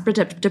last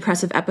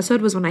depressive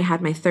episode, was when I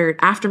had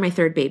after my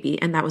third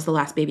baby, and that was the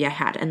last baby I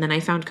had. And then I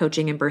found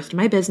coaching and birthed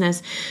my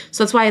business.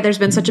 So that's why there's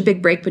been such a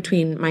big break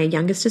between my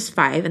youngest is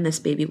 5 and this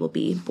baby will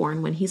be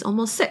born when he's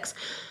almost 6.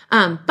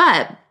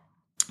 But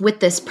with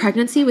this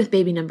pregnancy with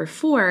baby number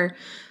 4,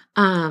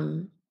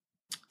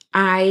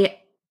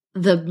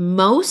 the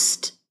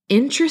most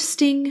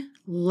interesting,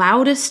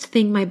 loudest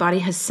thing my body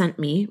has sent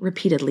me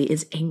repeatedly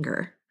is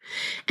anger.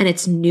 And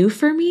it's new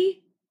for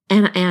me.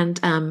 And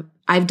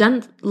I've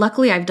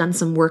done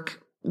some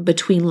work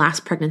between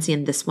last pregnancy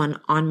and this one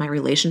on my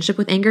relationship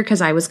with anger,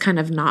 because I was kind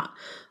of not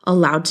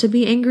allowed to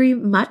be angry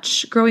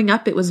much growing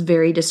up. It was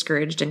very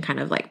discouraged and kind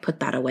of like put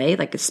that away,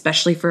 like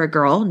especially for a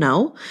girl,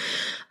 no.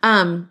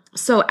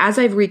 So as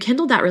I've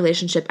rekindled that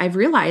relationship, I've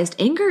realized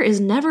anger is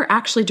never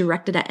actually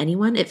directed at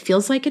anyone. It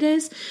feels like it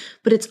is,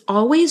 but it's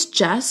always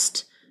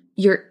just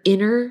your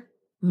inner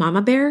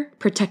mama bear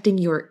protecting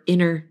your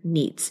inner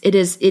needs. It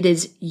is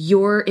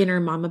your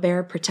inner mama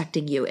bear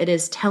protecting you. It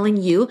is telling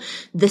you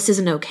this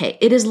isn't okay.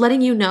 It is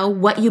letting you know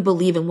what you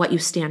believe and what you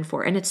stand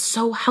for. And it's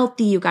so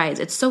healthy, you guys.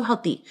 It's so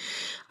healthy.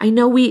 I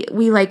know we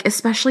like,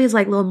 especially as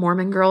like little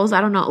Mormon girls,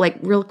 I don't know, like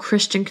real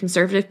Christian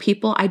conservative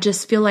people, I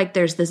just feel like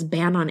there's this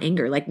ban on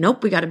anger. Like,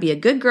 nope, we got to be a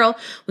good girl.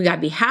 We got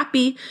to be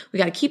happy. We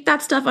got to keep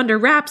that stuff under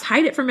wraps,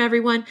 hide it from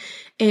everyone.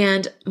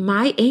 And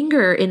my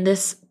anger in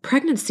this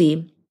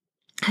pregnancy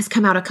has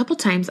come out a couple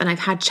times, and I've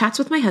had chats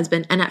with my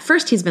husband. And at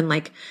first he's been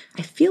like,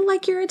 I feel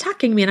like you're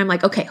attacking me. And I'm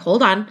like, okay,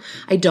 hold on.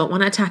 I don't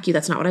want to attack you.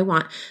 That's not what I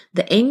want.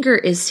 The anger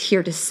is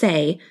here to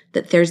say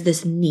that there's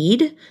this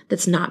need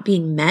that's not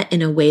being met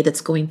in a way that's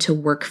going to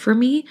work for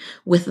me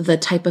with the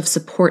type of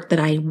support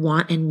that I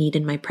want and need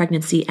in my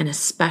pregnancy, and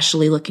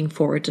especially looking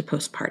forward to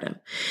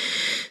postpartum.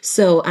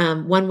 So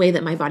one way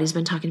that my body's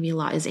been talking to me a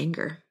lot is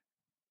anger.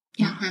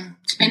 Yeah. Mm-hmm.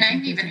 And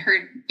I've even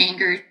heard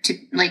anger to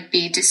like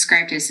be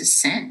described as a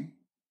sin.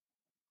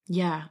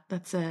 Yeah,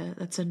 that's a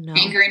no.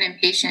 Anger and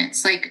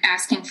impatience, like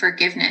asking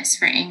forgiveness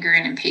for anger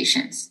and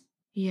impatience.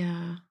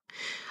 Yeah.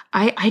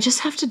 I just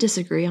have to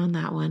disagree on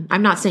that one.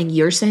 I'm not saying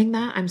you're saying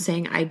that. I'm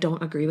saying I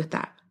don't agree with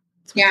that.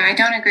 Yeah, I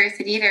don't agree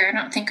with it either. I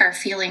don't think our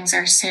feelings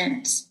are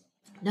sins.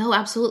 No,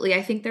 absolutely.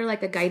 I think they're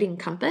like a guiding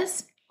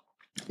compass.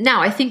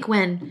 Now, I think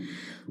when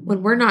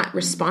we're not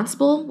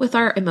responsible with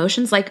our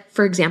emotions, like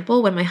for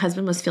example, when my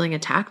husband was feeling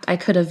attacked, I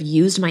could have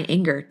used my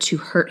anger to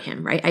hurt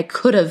him, right? I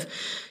could have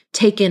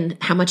taken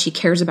how much he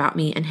cares about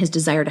me and his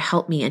desire to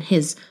help me and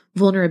his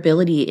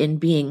vulnerability in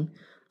being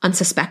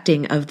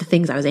unsuspecting of the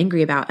things I was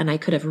angry about. And I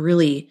could have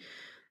really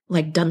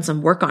like done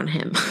some work on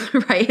him,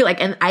 right?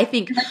 Like, and I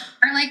think,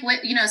 or like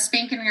what,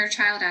 spanking your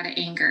child out of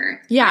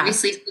anger. Yeah.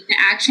 Obviously the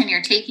action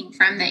you're taking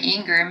from the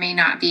anger may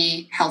not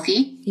be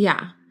healthy.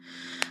 Yeah.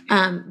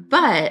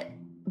 But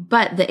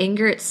the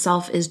anger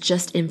itself is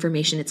just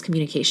information. It's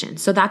communication.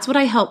 So that's what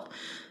I help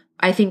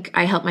I think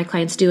I help my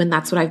clients do, and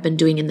that's what I've been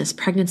doing in this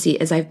pregnancy,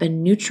 is I've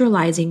been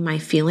neutralizing my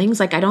feelings.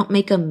 Like, I don't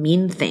make them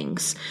mean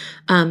things.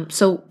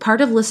 So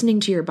part of listening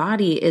to your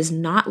body is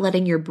not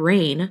letting your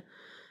brain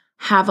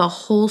have a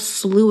whole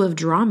slew of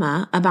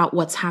drama about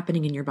what's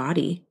happening in your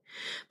body,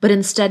 but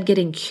instead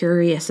getting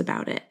curious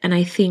about it. And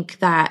I think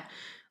that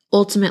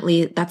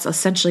ultimately that's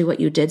essentially what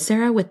you did,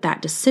 Sarah, with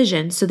that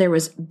decision. So there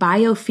was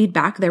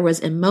biofeedback, there was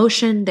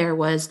emotion, there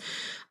was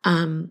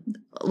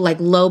like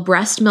low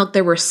breast milk.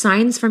 There were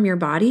signs from your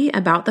body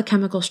about the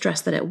chemical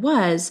stress that it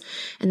was.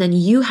 And then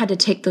you had to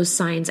take those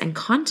signs and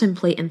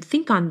contemplate and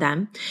think on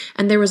them.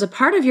 And there was a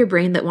part of your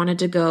brain that wanted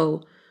to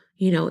go,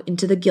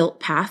 into the guilt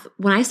path.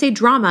 When I say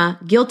drama,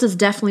 guilt is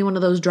definitely one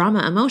of those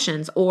drama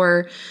emotions.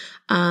 Or,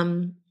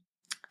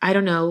 I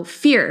don't know,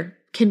 fear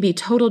can be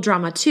total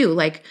drama too.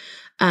 Like,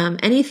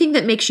 anything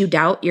that makes you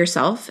doubt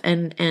yourself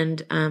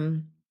and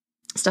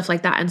stuff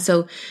like that. And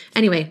so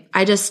anyway,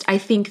 I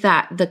think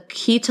that the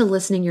key to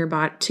listening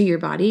to your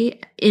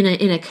body in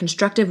a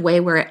constructive way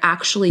where it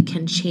actually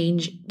can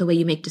change the way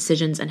you make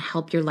decisions and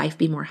help your life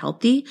be more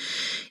healthy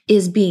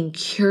is being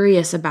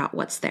curious about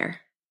what's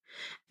there.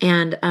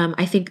 And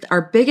I think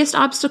our biggest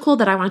obstacle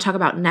that I want to talk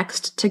about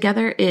next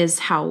together is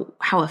how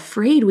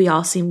afraid we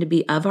all seem to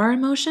be of our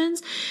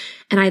emotions.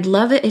 And I'd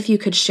love it if you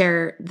could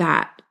share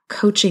that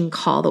coaching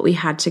call that we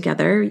had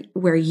together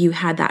where you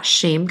had that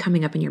shame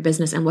coming up in your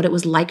business and what it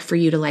was like for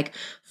you to like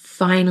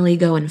finally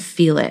go and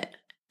feel it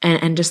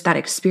and just that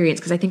experience.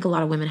 Because I think a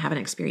lot of women haven't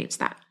experienced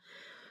that.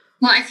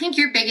 Well, I think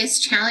your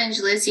biggest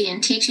challenge, Lizzie, in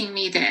teaching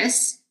me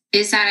this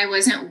is that I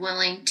wasn't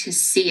willing to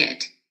see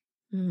it.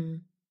 Mm-hmm.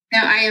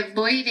 Now, I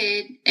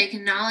avoided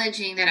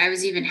acknowledging that I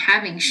was even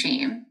having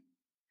shame.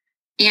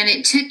 And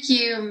it took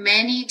you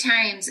many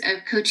times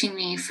of coaching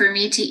me for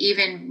me to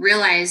even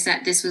realize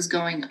that this was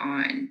going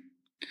on.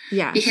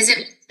 Yeah. Because it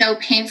was so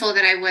painful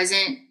that I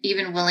wasn't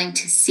even willing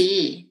to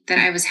see that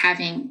I was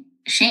having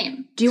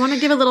shame. Do you want to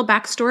give a little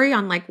backstory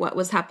on like what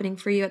was happening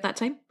for you at that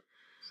time?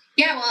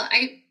 Yeah, well,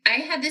 I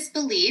had this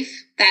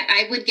belief that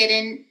I would get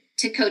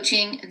into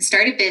coaching and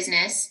start a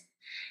business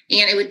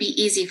and it would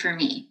be easy for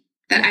me,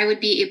 that I would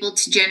be able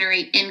to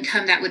generate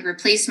income that would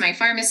replace my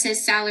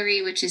pharmacist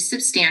salary, which is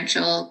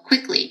substantial,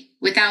 quickly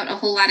without a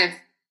whole lot of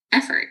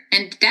effort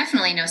and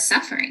definitely no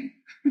suffering.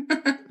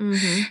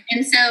 Mm-hmm.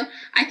 And so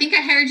I think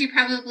I hired you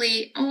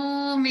probably,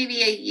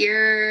 maybe a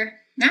year,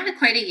 not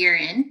quite a year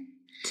in.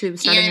 To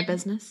starting a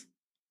business?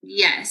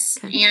 Yes.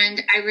 Okay.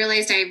 And I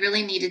realized I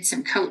really needed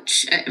some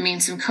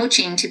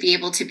coaching to be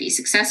able to be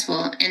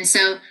successful. And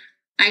so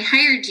I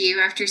hired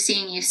you after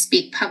seeing you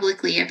speak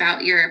publicly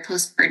about your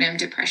postpartum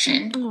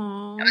depression.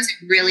 Aww. That was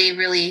a really,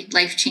 really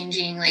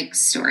life-changing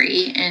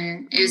story.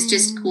 And it was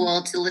just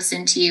cool to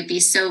listen to you be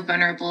so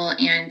vulnerable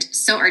and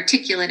so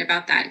articulate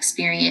about that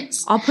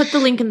experience. I'll put the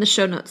link in the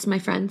show notes, my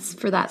friends,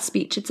 for that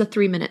speech. It's a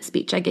 3-minute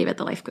speech I gave at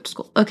the Life Coach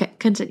School. Okay,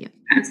 continue.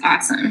 That's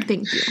awesome.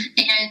 Thank you.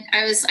 And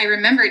I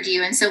remembered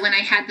you. And so when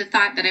I had the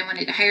thought that I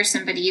wanted to hire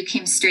somebody, you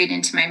came straight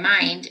into my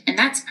mind. And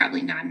that's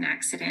probably not an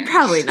accident.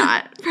 Probably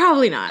not.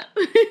 Probably not.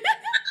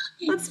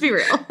 Let's be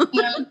real.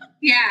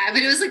 Yeah,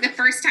 but it was like the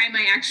first time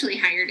I actually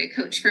hired a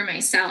coach for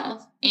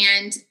myself.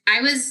 And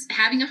I was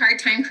having a hard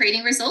time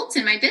creating results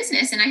in my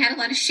business. And I had a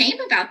lot of shame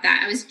about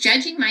that. I was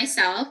judging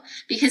myself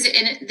because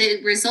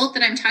the result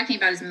that I'm talking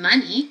about is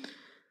money,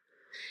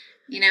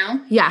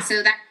 Yeah.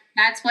 So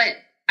that's what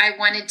I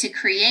wanted to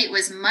create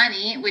was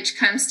money, which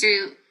comes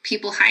through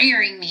people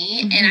hiring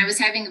me. Mm-hmm. And I was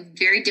having a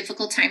very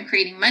difficult time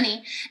creating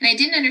money. And I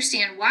didn't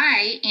understand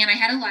why. And I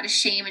had a lot of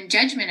shame and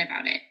judgment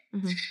about it.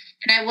 Mm-hmm.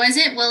 And I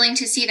wasn't willing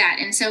to see that.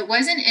 And so it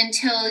wasn't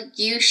until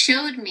you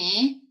showed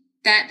me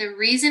that the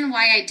reason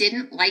why I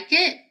didn't like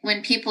it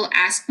when people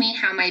asked me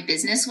how my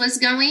business was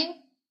going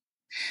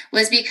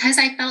was because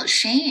I felt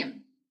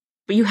shame.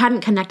 But you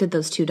hadn't connected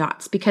those two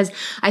dots because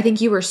I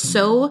think you were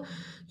so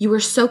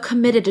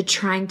committed to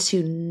trying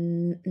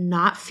to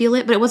not feel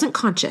it, but it wasn't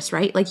conscious,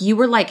 right? Like you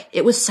were like,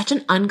 it was such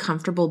an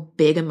uncomfortable,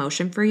 big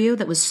emotion for you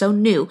that was so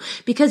new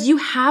because you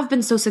have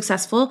been so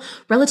successful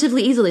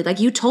relatively easily. Like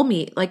you told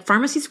me, like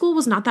pharmacy school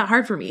was not that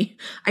hard for me.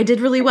 I did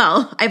really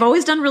well. I've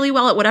always done really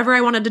well at whatever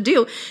I wanted to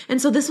do. And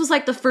so this was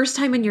like the first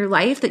time in your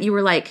life that you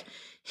were like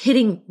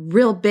hitting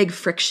real big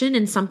friction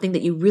in something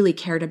that you really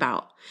cared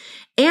about.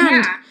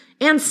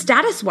 And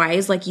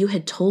status-wise, like you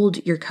had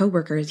told your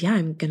coworkers, yeah,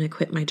 I'm going to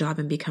quit my job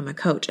and become a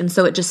coach. And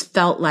so it just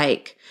felt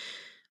like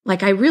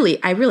I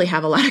really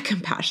have a lot of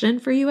compassion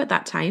for you at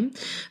that time.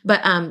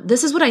 But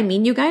this is what I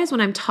mean, you guys,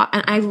 when I'm talking,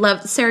 and I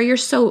love, Sarah, you're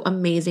so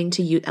amazing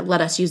to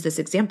let us use this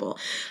example.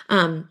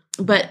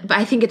 But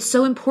I think it's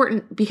so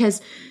important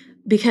because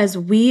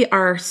we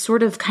are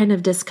sort of kind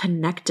of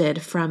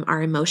disconnected from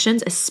our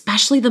emotions,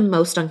 especially the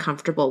most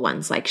uncomfortable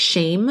ones like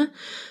shame,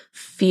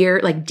 fear,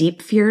 like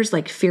deep fears,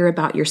 like fear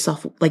about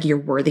yourself, like your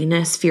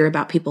worthiness, fear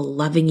about people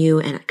loving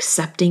you and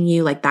accepting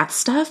you, like that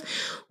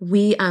stuff.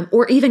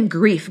 Or even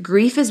grief.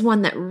 Grief is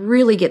one that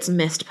really gets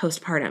missed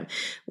postpartum.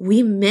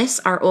 We miss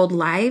our old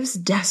lives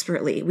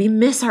desperately. We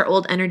miss our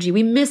old energy.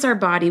 We miss our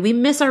body. We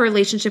miss our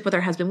relationship with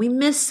our husband. We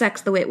miss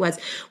sex the way it was.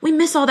 We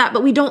miss all that,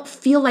 but we don't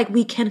feel like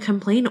we can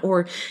complain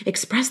or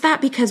express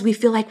that because we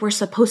feel like we're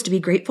supposed to be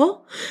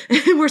grateful.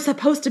 We're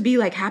supposed to be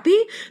like happy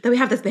that we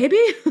have this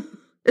baby.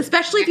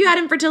 Especially if you had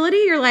infertility,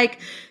 you're like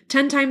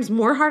 10 times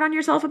more hard on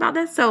yourself about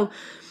this. So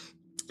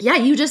yeah,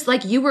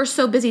 you were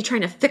so busy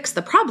trying to fix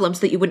the problem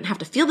so that you wouldn't have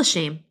to feel the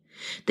shame,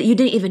 that you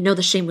didn't even know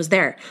the shame was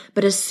there.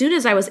 But as soon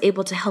as I was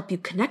able to help you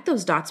connect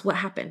those dots, what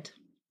happened?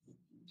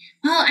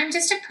 Well, I'm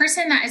just a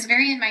person that is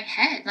very in my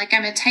head. Like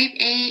I'm a type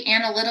A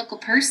analytical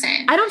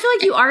person. I don't feel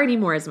like you are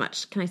anymore as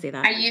much. Can I say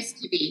that? I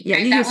used to be. Yeah,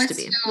 you used to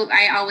be. Who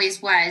I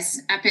always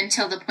was up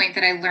until the point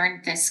that I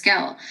learned this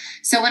skill.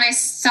 So when I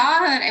saw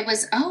that, it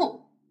was,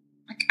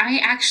 like I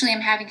actually am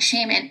having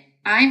shame and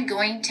I'm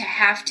going to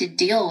have to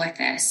deal with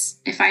this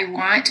if I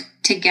want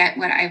to get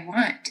what I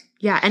want.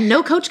 Yeah. And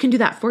no coach can do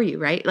that for you,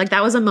 right? Like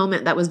that was a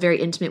moment that was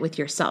very intimate with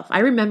yourself. I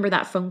remember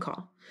that phone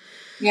call.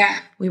 Yeah.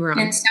 We were on.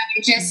 And so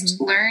I just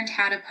learned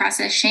how to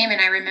process shame.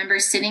 And I remember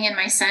sitting in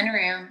my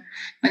sunroom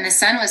when the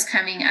sun was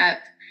coming up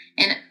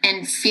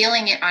and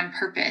feeling it on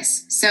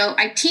purpose. So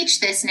I teach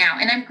this now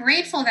and I'm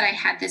grateful that I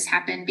had this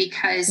happen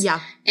because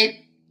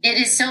it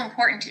is so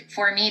important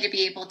for me to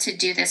be able to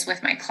do this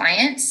with my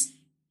clients.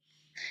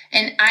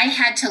 And I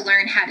had to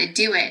learn how to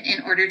do it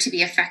in order to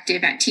be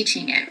effective at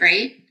teaching it,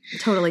 right?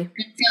 Totally.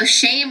 And so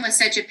shame was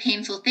such a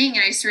painful thing.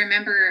 And I just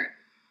remember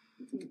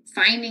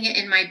finding it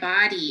in my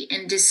body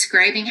and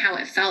describing how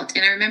it felt.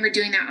 And I remember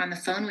doing that on the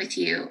phone with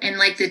you and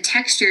like the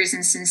textures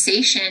and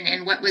sensation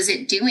and what was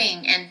it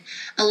doing and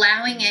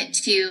allowing it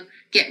to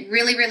get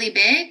really, really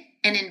big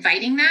and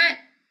inviting that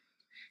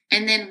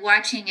and then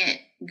watching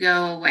it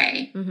go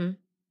away.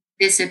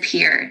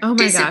 Disappear. Oh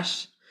my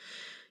gosh.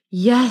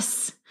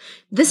 Yes.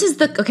 This is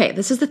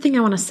the thing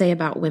I want to say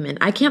about women.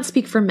 I can't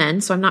speak for men,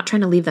 so I'm not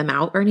trying to leave them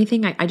out or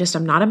anything.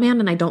 I'm not a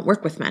man and I don't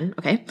work with men.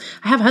 Okay.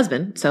 I have a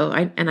husband,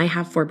 I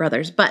have 4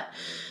 brothers, but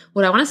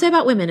what I want to say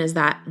about women is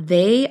that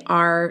they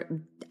are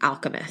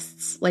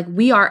alchemists. Like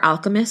we are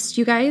alchemists,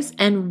 you guys.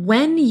 And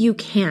when you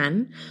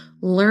can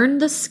learn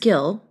the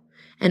skill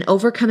and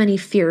overcome any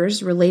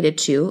fears related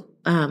to,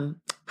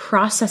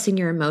 processing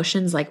your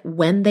emotions, like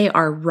when they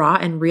are raw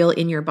and real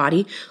in your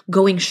body,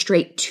 going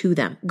straight to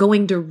them,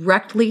 going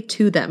directly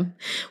to them,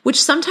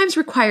 which sometimes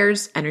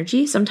requires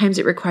energy. Sometimes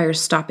it requires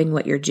stopping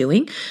what you're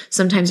doing.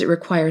 Sometimes it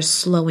requires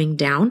slowing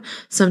down.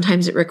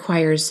 Sometimes it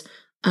requires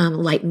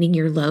lightening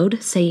your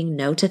load, saying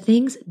no to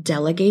things,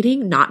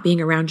 delegating, not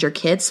being around your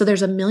kids. So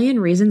there's a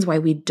million reasons why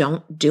we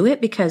don't do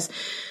it because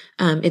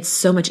it's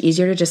so much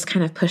easier to just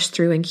kind of push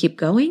through and keep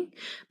going,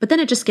 but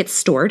then it just gets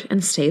stored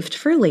and saved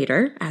for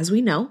later, as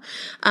we know.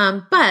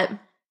 But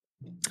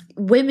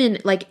women,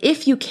 like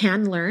if you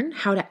can learn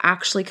how to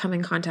actually come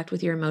in contact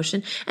with your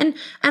emotion, and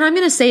I'm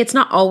going to say it's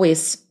not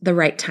always the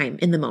right time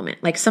in the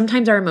moment. Like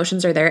sometimes our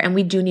emotions are there and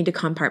we do need to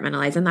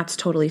compartmentalize and that's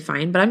totally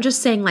fine. But I'm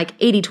just saying like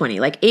 80-20,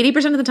 like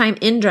 80% of the time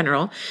in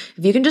general,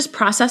 if you can just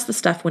process the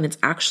stuff when it's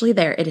actually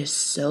there, it is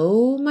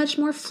so much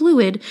more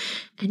fluid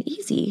and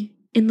easy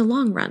in the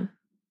long run.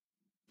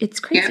 It's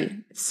crazy. Yeah.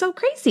 It's so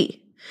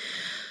crazy.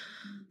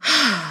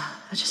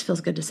 That just feels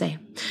good to say.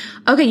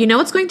 Okay, you know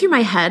what's going through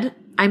my head?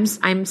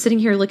 I'm sitting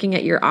here looking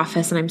at your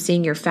office and I'm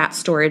seeing your fat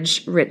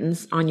storage written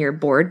on your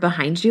board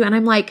behind you. And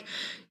I'm like,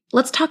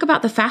 let's talk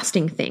about the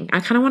fasting thing.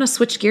 I kind of want to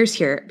switch gears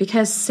here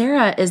because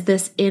Sarah is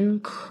this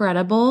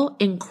incredible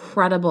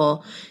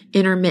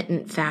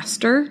intermittent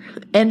faster.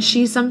 And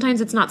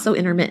sometimes it's not so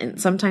intermittent.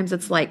 Sometimes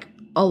it's like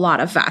a lot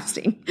of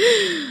fasting.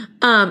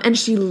 And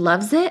she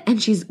loves it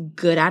and she's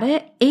good at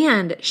it.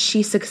 And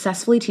she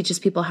successfully teaches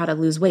people how to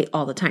lose weight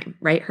all the time,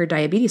 right? Her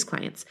diabetes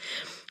clients.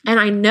 And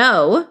I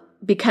know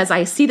because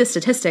I see the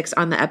statistics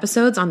on the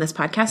episodes on this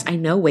podcast, I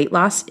know weight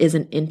loss is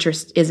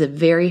a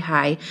very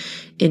high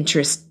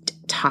interest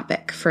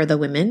topic for the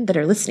women that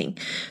are listening.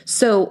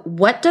 So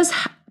what does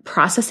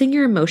processing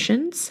your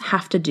emotions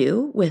have to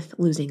do with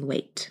losing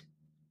weight?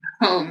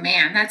 Oh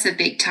man, that's a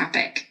big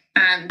topic.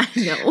 I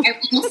know.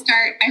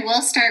 I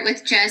will start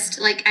with just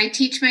like I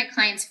teach my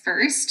clients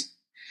first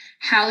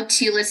how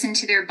to listen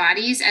to their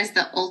bodies as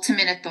the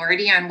ultimate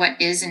authority on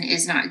what is and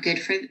is not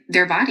good for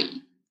their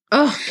body.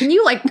 Can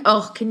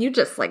you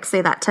just like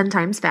say that 10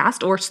 times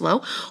fast or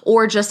slow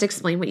or just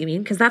explain what you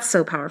mean? Because that's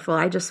so powerful.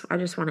 I just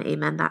want to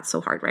amen that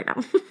so hard right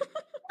now.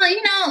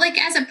 Well, like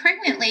as a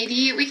pregnant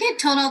lady, we get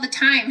told all the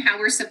time how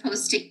we're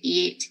supposed to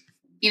eat.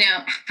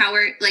 How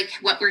we're like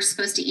what we're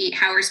supposed to eat,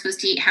 how we're supposed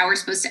to eat, how we're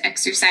supposed to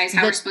exercise,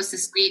 how we're supposed to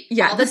sleep.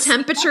 Yeah, the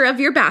temperature of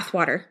your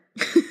bathwater.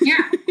 Yeah.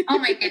 Oh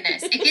my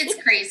goodness. It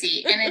gets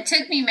crazy. And it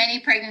took me many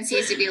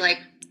pregnancies to be like,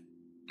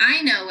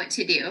 I know what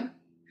to do.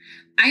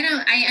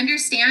 I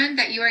understand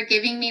that you are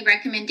giving me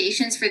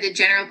recommendations for the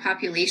general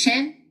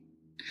population,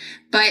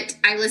 but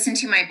I listen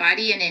to my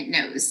body and it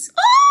knows.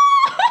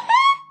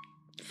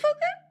 So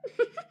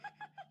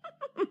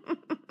good.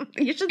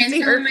 You should And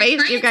see so her when my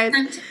face, you guys.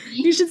 clients come to me,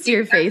 You should see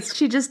her face.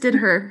 She just did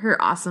her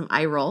awesome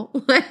eye roll.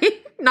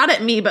 Like, not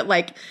at me, but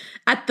like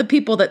at the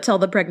people that tell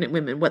the pregnant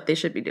women what they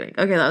should be doing.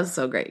 Okay, that was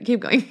so great.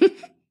 Keep going.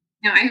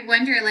 No, I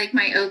wonder, like,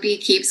 my OB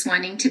keeps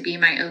wanting to be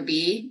my OB.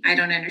 I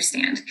don't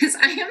understand, because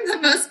I am the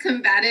most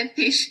combative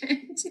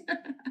patient.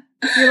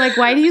 You're like,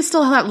 why do you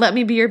still let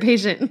me be your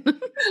patient?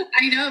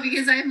 I know,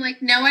 because I'm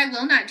like, no, I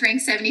will not drink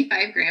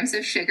 75 grams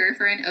of sugar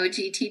for an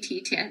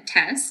OGTT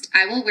test.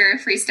 I will wear a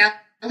Freestyle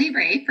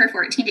Libre for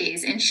 14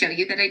 days and show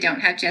you that I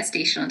don't have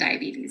gestational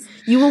diabetes.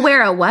 You will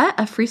wear a what?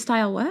 A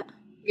Freestyle what?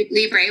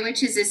 Libre,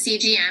 which is a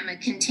CGM, a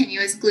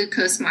continuous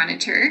glucose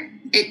monitor.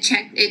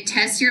 It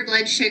tests your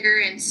blood sugar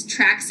and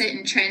tracks it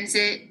and trends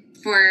it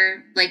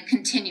for like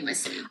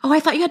continuously. Oh,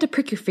 I thought you had to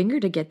prick your finger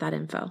to get that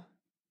info.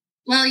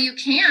 Well, you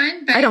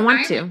can, but I don't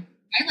want to.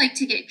 I like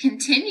to get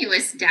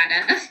continuous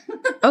data.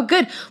 Oh,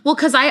 good. Well,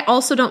 because I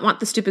also don't want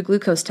the stupid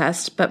glucose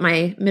test, but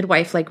my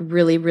midwife like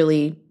really,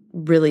 really,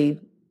 really,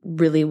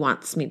 really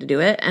wants me to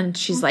do it. And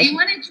she's like,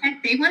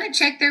 they want to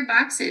check their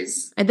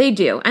boxes. They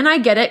do. And I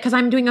get it because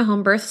I'm doing a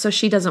home birth. So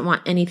she doesn't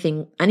want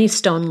any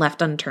stone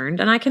left unturned.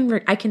 And I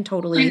can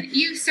totally. And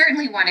you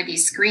certainly want to be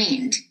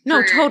screened.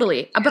 No,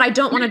 totally. But I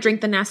don't want to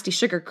drink the nasty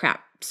sugar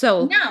crap.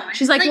 So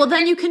she's like, well,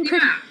 then you can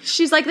prick.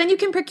 She's like, then you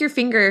can prick your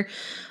finger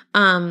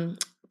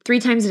 3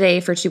 times a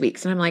day for 2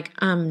 weeks. And I'm like,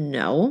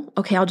 no.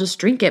 Okay, I'll just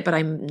drink it, but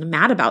I'm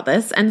mad about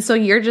this. And so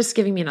you're just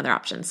giving me another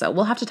option. So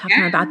we'll have to talk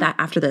more about that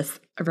after this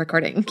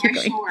recording. For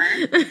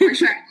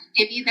sure. I'll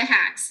give you the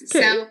hacks.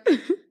 Okay.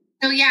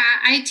 So yeah,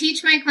 I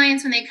teach my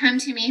clients when they come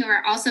to me who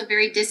are also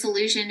very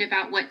disillusioned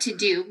about what to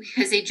do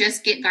because they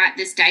just got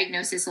this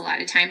diagnosis a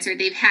lot of times, or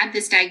they've had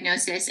this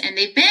diagnosis and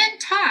they've been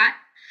taught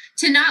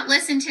to not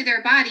listen to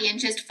their body and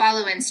just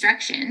follow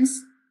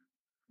instructions.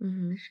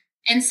 Mm-hmm.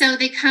 And so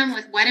they come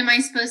with, what am I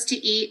supposed to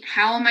eat?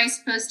 How am I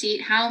supposed to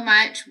eat? How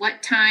much?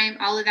 What time?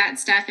 All of that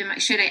stuff.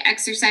 Should I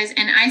exercise?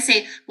 And I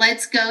say,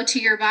 let's go to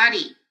your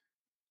body.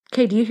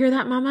 Okay, do you hear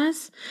that,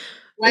 mamas?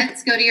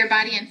 Let's go to your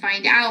body and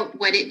find out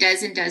what it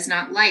does and does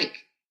not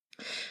like.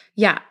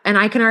 Yeah, and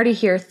I can already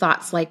hear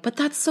thoughts like, but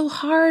that's so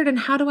hard, and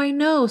how do I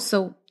know?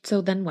 So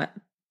then what?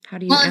 How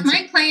do you answer? If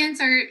my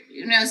clients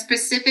are,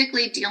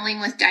 specifically dealing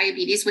with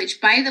diabetes,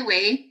 which, by the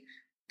way,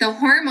 the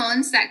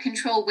hormones that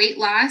control weight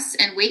loss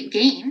and weight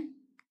gain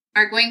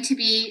are going to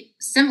be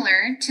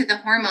similar to the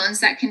hormones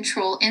that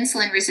control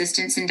insulin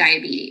resistance and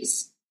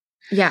diabetes.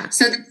 Yeah.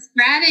 So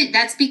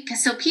that's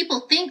because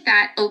people think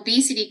that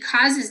obesity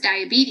causes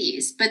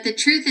diabetes, but the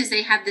truth is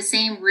they have the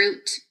same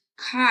root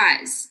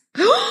cause.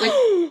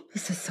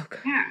 This is so good.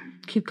 Yeah.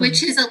 Keep going.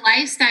 Which is a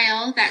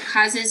lifestyle that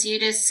causes you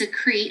to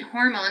secrete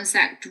hormones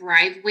that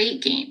drive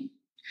weight gain.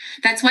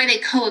 That's why they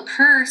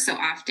co-occur so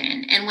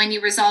often. And when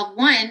you resolve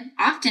one,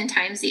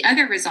 oftentimes the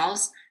other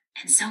resolves,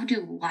 and so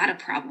do a lot of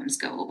problems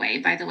go away,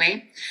 by the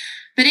way.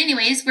 But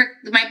anyways,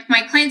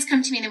 my clients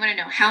come to me, they want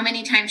to know how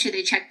many times should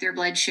they check their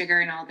blood sugar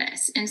and all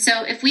this. And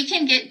so if we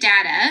can get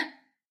data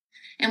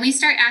and we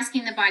start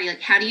asking the body,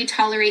 like, how do you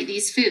tolerate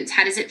these foods?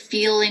 How does it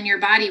feel in your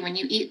body when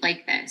you eat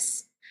like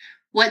this?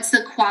 What's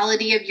the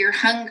quality of your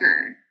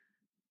hunger?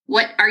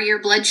 What are your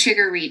blood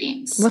sugar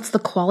readings? What's the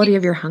quality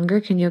of your hunger?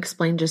 Can you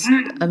explain just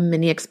a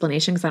mini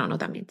explanation? Because I don't know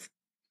what that means.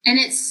 And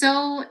it's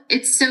so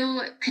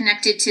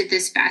connected to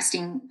this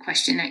fasting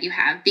question that you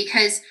have,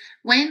 because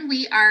when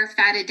we are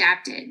fat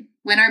adapted,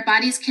 when our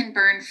bodies can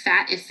burn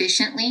fat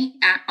efficiently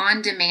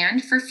on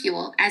demand for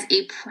fuel as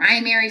a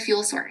primary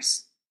fuel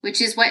source, which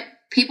is what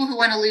people who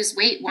want to lose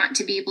weight want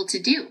to be able to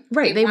do.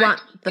 Right. They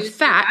want the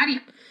fat.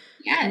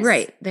 Yes.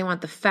 Right. They want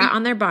the fat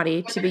on their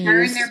body to be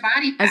used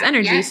as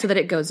energy so that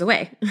it goes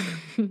away.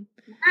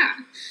 Yeah.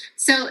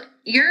 So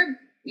your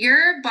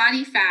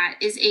body fat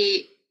is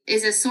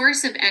a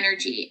source of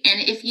energy.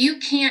 And if you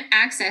can't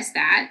access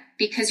that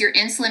because you're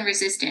insulin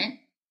resistant,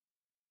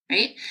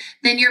 right,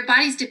 then your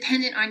body's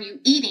dependent on you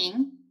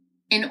eating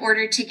in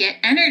order to get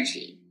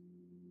energy.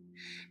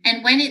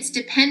 And when it's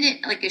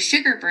dependent, like a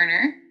sugar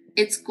burner,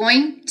 it's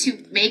going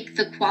to make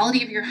the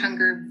quality of your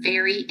hunger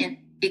very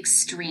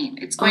extreme.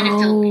 It's going to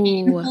feel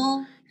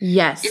painful.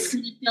 Yes. It's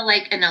going to feel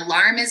like an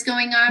alarm is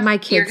going off. My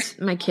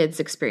kids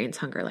experience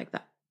hunger like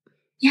that.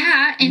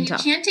 Yeah, and you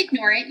can't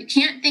ignore it. You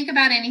can't think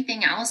about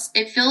anything else.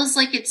 It feels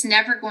like it's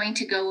never going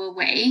to go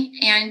away,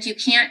 and you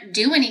can't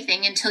do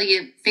anything until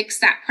you fix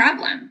that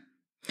problem.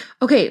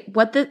 Okay,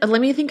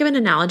 let me think of an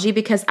analogy,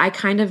 because I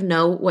kind of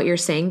know what you're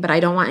saying, but I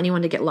don't want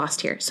anyone to get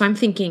lost here. So I'm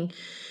thinking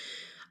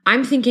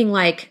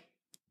like,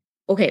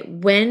 okay,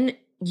 when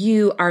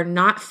you are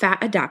not fat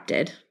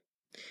adapted,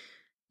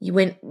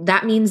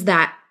 that means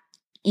that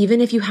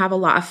even if you have a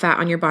lot of fat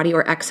on your body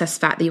or excess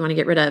fat that you want to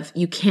get rid of,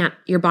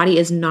 your body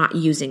is not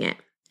using it,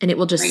 and it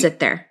will just sit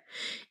there.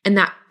 And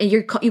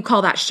you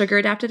call that sugar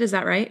adapted, is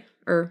that right?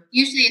 Or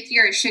usually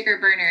you're a sugar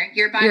burner.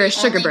 Your body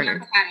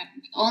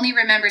only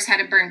remembers how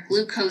to burn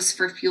glucose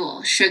for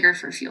fuel, sugar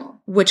for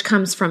fuel. Which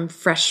comes from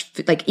fresh,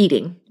 like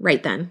eating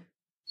right then.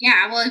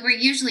 Yeah, well, we're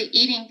usually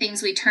eating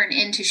things we turn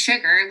into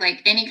sugar,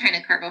 like any kind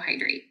of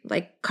carbohydrate.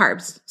 Like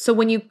carbs. So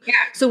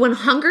when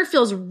hunger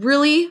feels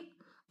really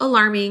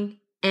alarming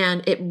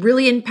and it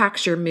really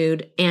impacts your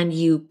mood and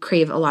you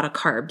crave a lot of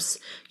carbs.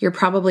 You're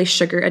probably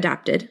sugar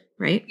adapted,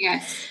 right?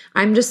 Yes.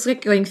 I'm just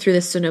like going through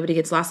this so nobody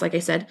gets lost, like I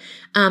said,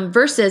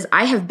 versus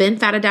I have been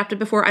fat adapted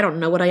before. I don't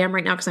know what I am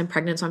right now because I'm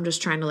pregnant. So I'm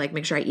just trying to like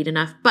make sure I eat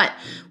enough. But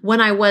when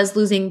I was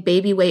losing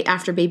baby weight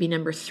after baby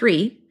number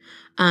 3,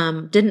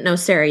 didn't know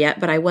Sarah yet,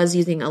 but I was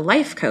using a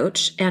life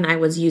coach and I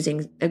was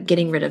using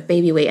getting rid of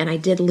baby weight. And I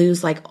did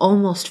lose like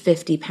almost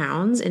 50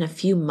 pounds in a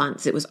few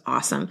months. It was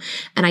awesome.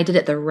 And I did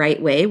it the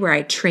right way where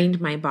I trained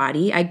my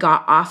body. I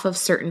got off of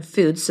certain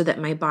foods so that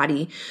my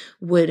body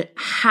would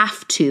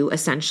have to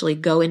essentially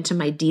go into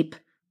my deep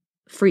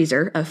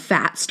freezer of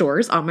fat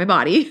stores on my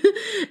body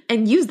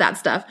and use that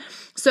stuff.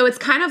 So it's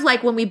kind of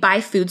like when we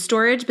buy food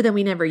storage, but then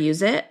we never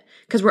use it.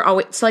 Because we're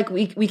always, it's like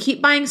we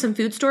keep buying some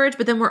food storage,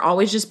 but then we're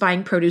always just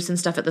buying produce and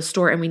stuff at the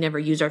store and we never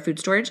use our food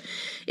storage.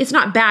 It's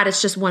not bad.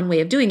 It's just one way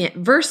of doing it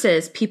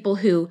versus people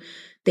who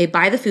they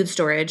buy the food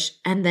storage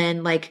and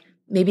then like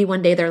maybe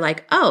one day they're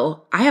like,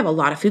 oh, I have a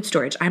lot of food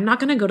storage. I'm not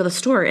going to go to the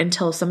store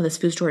until some of this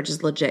food storage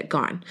is legit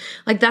gone.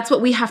 Like that's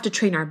what we have to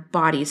train our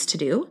bodies to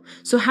do.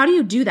 So how do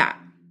you do that?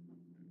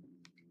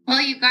 Well,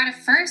 you've got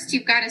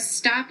to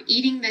stop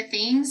eating the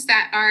things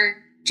that are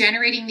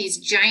generating these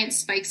giant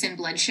spikes in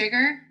blood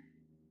sugar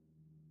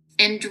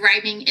and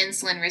driving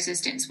insulin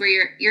resistance,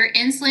 where your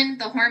insulin,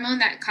 the hormone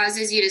that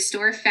causes you to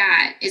store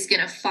fat, is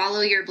going to follow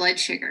your blood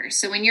sugar.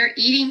 So when you're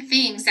eating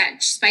things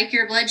that spike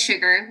your blood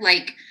sugar,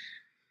 like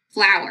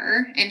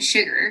flour and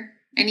sugar,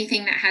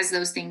 anything that has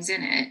those things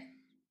in it,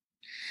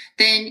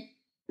 then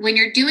when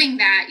you're doing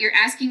that, you're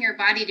asking your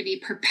body to be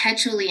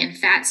perpetually in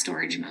fat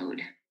storage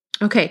mode.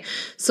 Okay.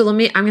 So I'm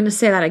going to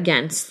say that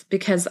again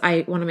because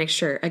I want to make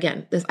sure,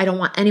 again, I don't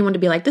want anyone to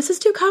be like, this is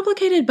too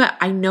complicated, but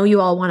I know you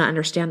all want to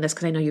understand this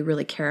because I know you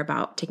really care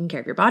about taking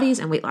care of your bodies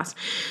and weight loss.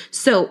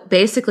 So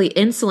basically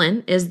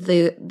insulin is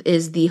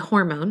the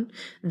hormone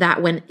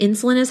that when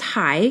insulin is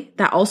high,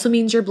 that also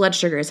means your blood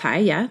sugar is high.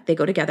 Yeah. They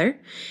go together.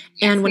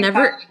 Yes, and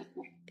whenever,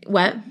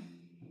 what?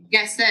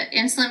 Yes. The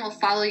insulin will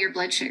follow your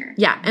blood sugar.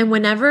 Yeah. And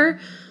whenever,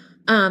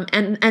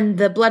 and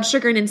the blood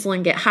sugar and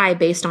insulin get high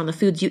based on the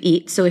foods you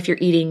eat. So if you're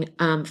eating,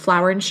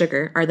 flour and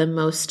sugar are the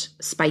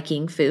most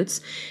spiking foods.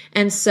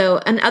 And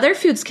other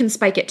foods can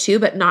spike it too,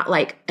 but not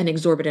like an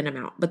exorbitant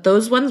amount. But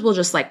those ones will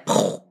just like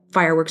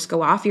fireworks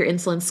go off. Your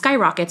insulin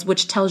skyrockets,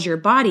 which tells your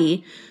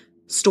body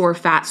store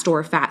fat,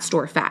 store fat,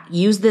 store fat.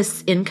 Use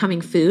this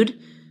incoming food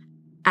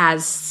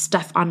as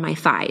stuff on my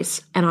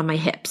thighs and on my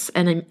hips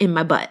and in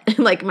my butt,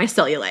 like my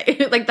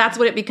cellulite. Like that's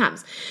what it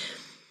becomes.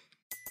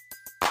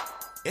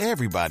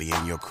 Everybody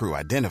in your crew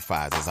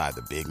identifies as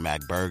either Big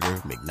Mac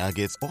Burger,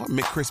 McNuggets, or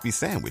McCrispy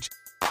Sandwich.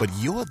 But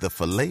you're the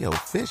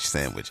Filet-O-Fish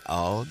Sandwich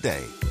all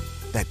day.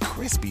 That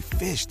crispy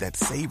fish, that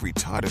savory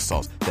tartar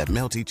sauce, that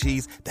melty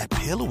cheese, that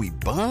pillowy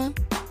bun.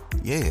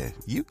 Yeah,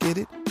 you get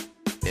it.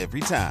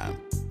 Every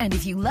time. And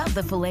if you love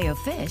the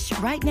Filet-O-Fish,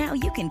 right now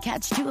you can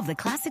catch 2 of the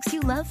classics you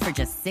love for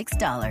just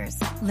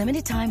 $6.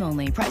 Limited time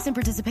only. Price and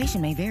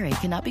participation may vary.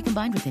 Cannot be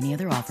combined with any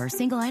other offer.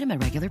 Single item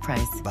at regular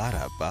price.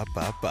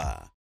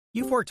 Ba-da-ba-ba-ba.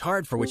 You've worked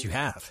hard for what you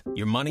have.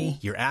 Your money,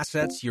 your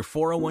assets, your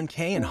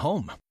 401k, and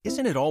home.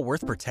 Isn't it all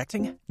worth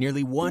protecting?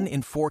 Nearly 1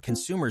 in 4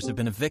 consumers have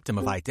been a victim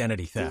of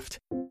identity theft.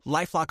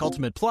 LifeLock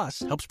Ultimate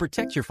Plus helps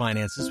protect your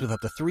finances with up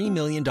to $3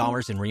 million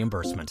in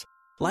reimbursement.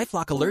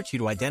 LifeLock alerts you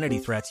to identity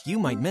threats you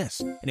might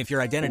miss. And if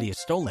your identity is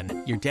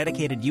stolen, your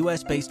dedicated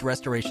U.S.-based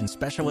restoration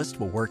specialist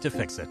will work to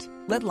fix it.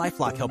 Let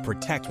LifeLock help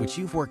protect what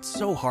you've worked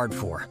so hard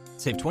for.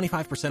 Save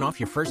 25% off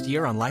your first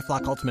year on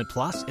LifeLock Ultimate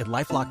Plus at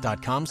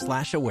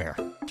LifeLock.com/aware.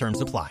 Terms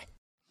apply.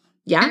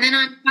 Yeah. And then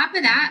on top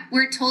of that,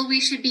 we're told we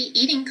should be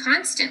eating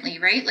constantly,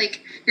 right?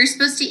 Like you're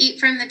supposed to eat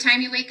from the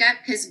time you wake up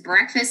because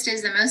breakfast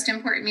is the most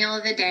important meal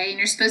of the day. And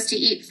you're supposed to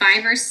eat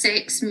 5 or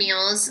 6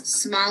 meals,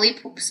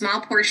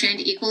 small portioned,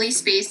 equally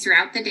spaced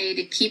throughout the day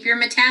to keep your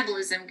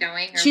metabolism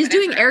going. She's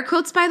doing air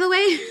quotes, by the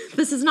way.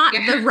 This is not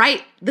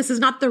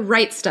the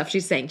right stuff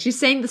she's saying. She's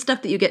saying the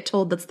stuff that you get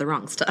told that's the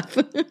wrong stuff.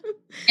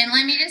 And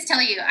let me just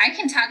tell you, I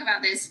can talk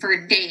about this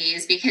for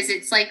days because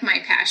it's like my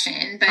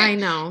passion. But I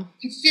know.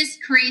 It's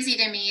just crazy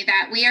to me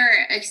that we are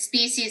a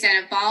species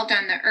that evolved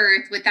on the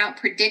earth without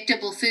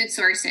predictable food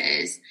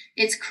sources.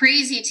 It's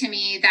crazy to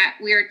me that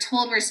we are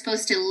told we're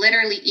supposed to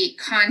literally eat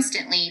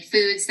constantly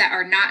foods that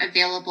are not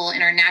available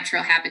in our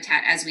natural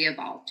habitat as we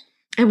evolved.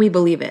 And we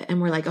believe it.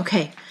 And we're like,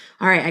 okay,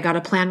 all right, I got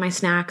to plan my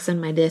snacks and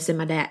my this and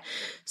my that.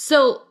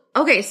 So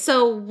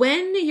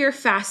when you're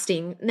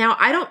fasting, now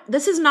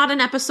this is not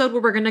an episode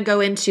where we're going to go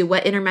into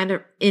what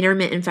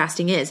intermittent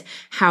fasting is,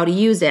 how to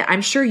use it.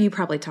 I'm sure you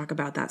probably talk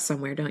about that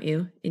somewhere, don't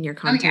you, in your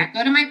content? Oh yeah,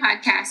 go to my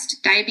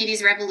podcast,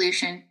 Diabetes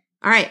Revolution.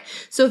 All right.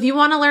 So if you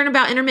want to learn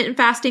about intermittent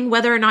fasting,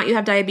 whether or not you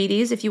have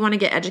diabetes, if you want to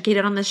get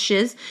educated on this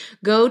shiz,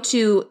 go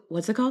to,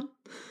 what's it called?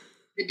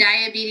 The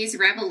diabetes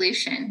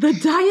revolution. The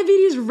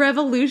diabetes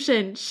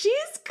revolution. She's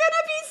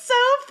gonna be so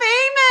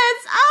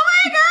famous. Oh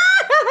my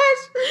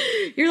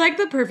gosh. You're like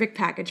the perfect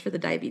package for the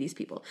diabetes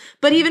people.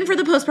 But even for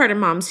the postpartum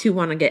moms who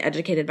want to get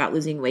educated about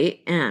losing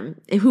weight,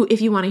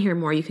 if you want to hear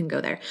more, you can go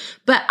there.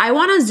 But I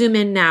want to zoom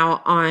in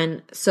now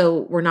on,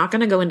 so we're not going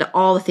to go into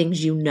all the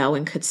things you know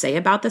and could say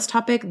about this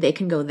topic. They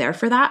can go there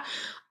for that.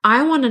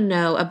 I want to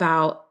know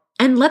about,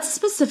 and let's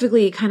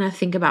specifically kind of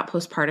think about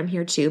postpartum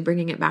here too,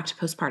 bringing it back to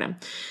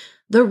postpartum.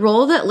 The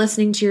role that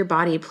listening to your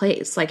body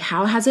plays, like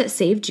how has it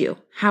saved you?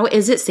 How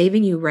is it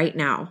saving you right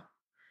now?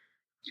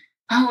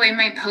 Oh, in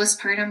my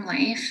postpartum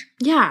life?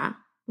 Yeah.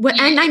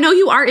 And I know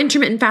you are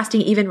intermittent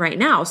fasting even right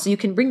now, so you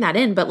can bring that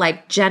in, but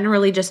like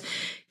generally just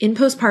in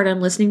postpartum,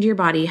 listening to your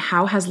body,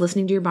 how has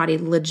listening to your body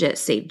legit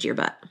saved your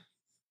butt?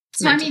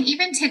 So, I mean,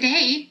 even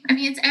today, I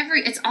mean,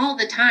 it's all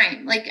the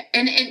time. Like,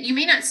 and you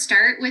may not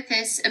start with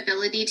this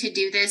ability to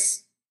do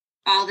this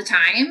all the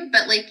time,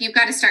 but like you've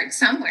got to start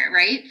somewhere,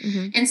 right?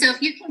 Mm-hmm. And so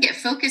if you can get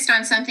focused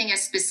on something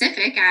as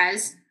specific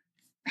as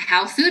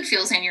how food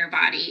feels in your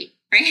body,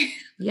 right?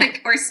 Yeah.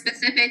 Like, or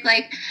specific,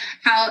 like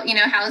how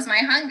is my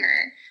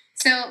hunger?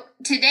 So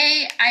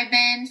today I've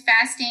been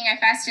fasting. I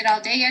fasted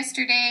all day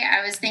yesterday.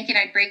 I was thinking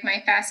I'd break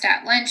my fast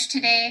at lunch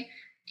today,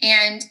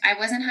 and I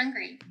wasn't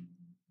hungry.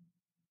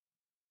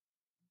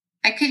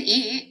 I could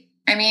eat.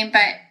 I mean,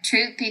 but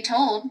truth be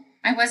told,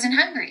 I wasn't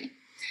hungry.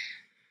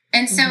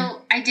 And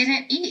so I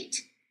didn't eat.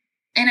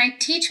 And I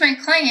teach my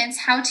clients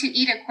how to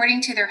eat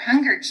according to their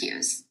hunger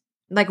cues.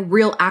 Like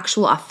real,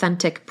 actual,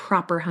 authentic,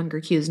 proper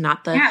hunger cues,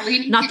 not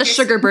the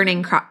sugar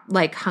burning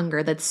like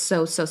hunger that's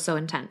so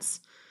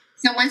intense.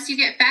 So once you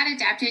get fat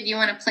adapted, you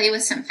want to play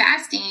with some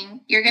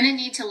fasting. You're going to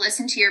need to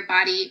listen to your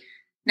body,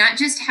 not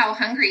just how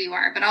hungry you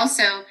are, but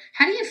also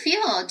how do you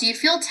feel? Do you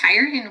feel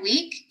tired and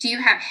weak? Do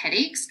you have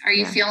headaches? Are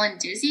you feeling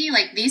dizzy?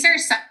 Like these are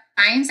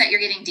signs that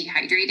you're getting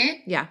dehydrated.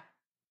 Yeah.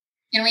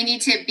 And we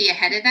need to be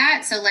ahead of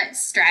that. So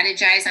let's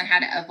strategize on how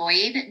to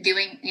avoid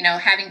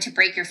having to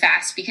break your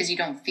fast because you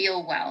don't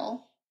feel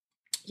well.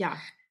 Yeah.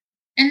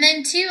 And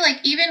then too, like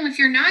even if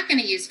you're not going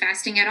to use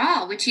fasting at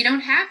all, which you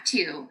don't have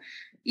to,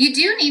 you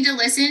do need to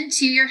listen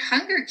to your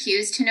hunger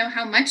cues to know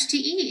how much to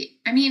eat.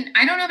 I mean,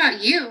 I don't know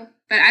about you,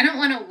 but I don't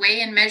want to weigh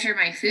and measure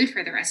my food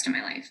for the rest of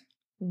my life.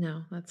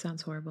 No, that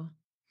sounds horrible.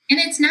 And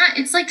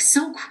it's like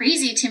so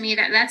crazy to me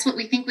that that's what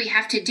we think we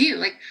have to do.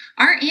 Like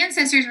our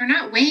ancestors were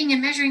not weighing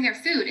and measuring their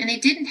food, and they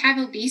didn't have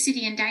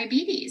obesity and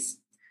diabetes.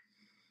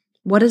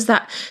 What is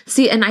that?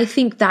 See, and I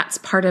think that's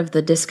part of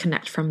the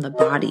disconnect from the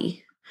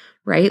body,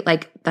 right?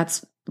 Like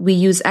we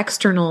use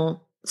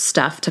external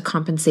stuff to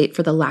compensate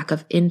for the lack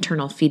of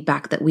internal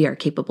feedback that we are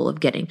capable of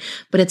getting,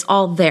 but it's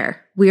all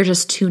there. We are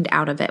just tuned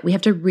out of it. We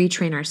have to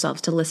retrain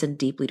ourselves to listen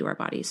deeply to our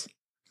bodies.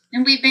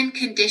 And we've been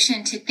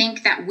conditioned to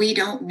think that we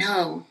don't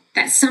know,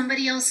 that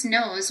somebody else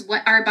knows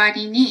what our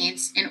body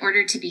needs in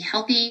order to be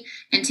healthy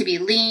and to be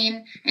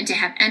lean and to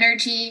have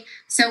energy.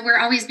 So we're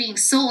always being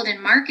sold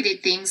and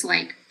marketed things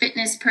like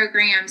fitness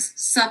programs,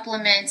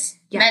 supplements,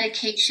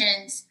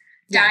 medications,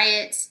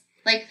 diets,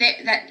 like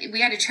that we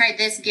got to try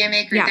this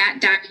gimmick or that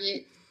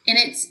diet. And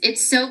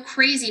it's so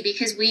crazy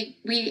because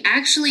we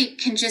actually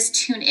can just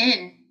tune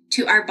in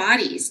to our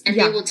bodies and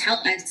they will tell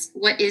us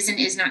what is and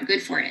is not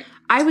good for it.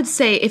 I would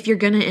say if you're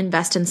going to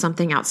invest in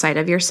something outside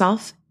of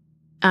yourself,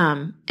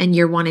 and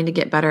you're wanting to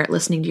get better at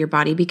listening to your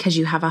body because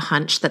you have a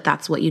hunch that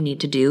that's what you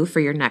need to do for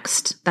your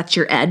that's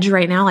your edge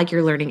right now, like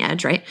your learning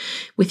edge, right?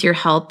 With your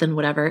health and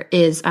whatever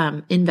is,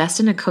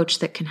 invest in a coach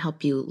that can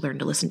help you learn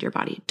to listen to your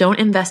body. Don't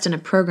invest in a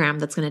program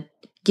that's going to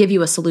give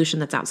you a solution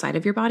that's outside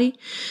of your body,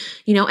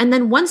 and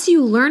then once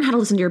you learn how to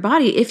listen to your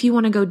body, if you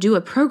want to go do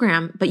a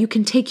program, but you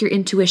can take your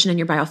intuition and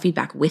your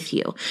biofeedback with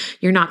you.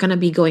 You're not going to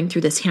be going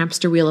through this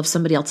hamster wheel of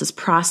somebody else's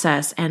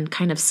process and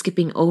kind of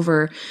skipping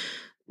over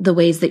the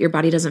ways that your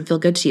body doesn't feel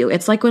good to you.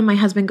 It's like when my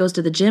husband goes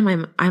to the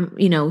gym,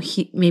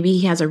 maybe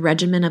he has a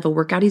regimen of a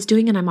workout he's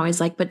doing. And I'm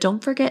always like, but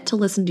don't forget to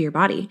listen to your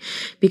body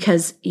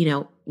because,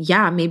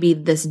 maybe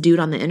this dude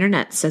on the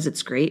internet says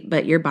it's great,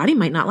 but your body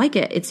might not like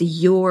it. It's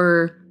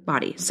your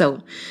body.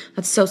 So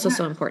that's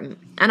so important.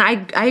 And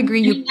I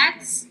agree. I mean,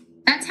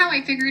 that's how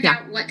I figured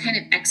out what kind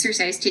of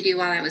exercise to do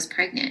while I was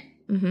pregnant.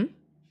 Mm-hmm.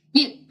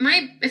 I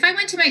mean, if I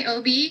went to my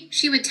OB,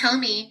 she would tell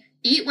me,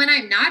 eat when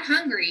I'm not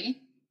hungry.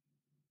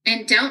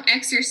 And don't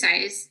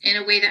exercise in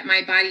a way that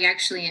my body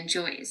actually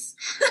enjoys.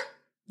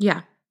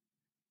 Yeah.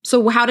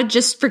 So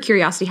just for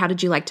curiosity, how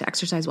did you like to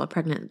exercise while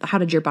pregnant? How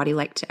did your body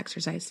like to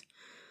exercise?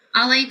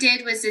 All I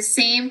did was the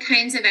same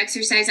kinds of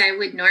exercise I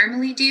would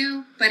normally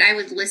do, but I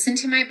would listen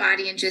to my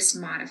body and just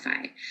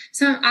modify.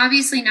 So I'm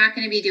obviously not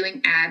going to be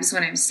doing abs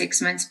when I'm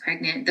 6 months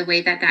pregnant, the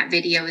way that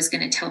video is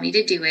going to tell me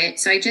to do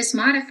it. So I just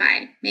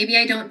modify. Maybe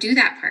I don't do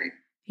that part.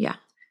 Yeah.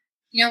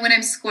 When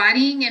I'm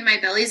squatting and my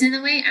belly's in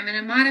the way, I'm going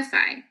to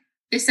modify.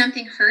 If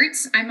something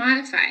hurts, I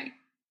modify.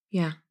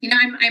 Yeah.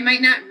 I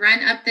might not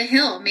run up the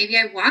hill. Maybe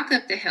I walk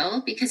up the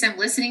hill because I'm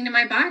listening to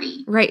my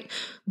body. Right.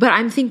 But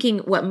I'm thinking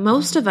what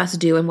most of us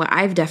do and what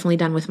I've definitely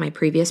done with my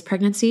previous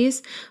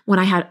pregnancies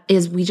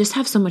is we just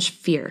have so much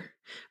fear,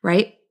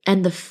 right?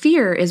 And the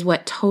fear is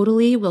what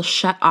totally will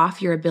shut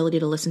off your ability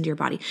to listen to your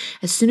body.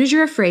 As soon as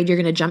you're afraid, you're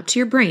going to jump to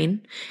your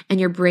brain,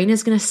 and your brain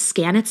is going to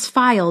scan its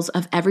files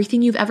of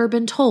everything you've ever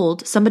been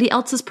told, somebody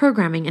else's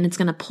programming, and it's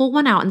going to pull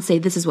one out and say,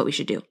 this is what we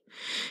should do.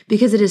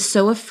 Because it is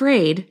so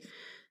afraid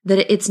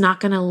that it's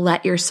not going to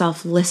let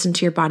yourself listen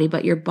to your body.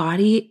 But your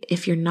body,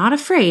 if you're not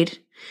afraid,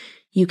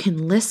 you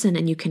can listen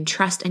and you can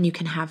trust and you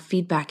can have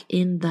feedback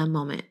in the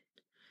moment.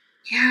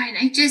 Yeah. And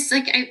I just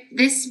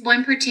this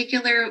one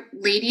particular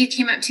lady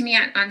came up to me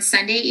on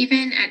Sunday,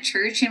 even at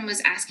church, and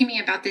was asking me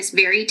about this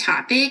very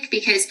topic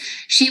because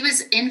she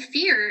was in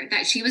fear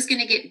that she was going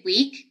to get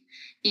weak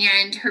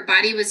and her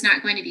body was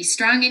not going to be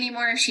strong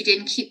anymore if she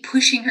didn't keep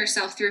pushing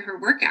herself through her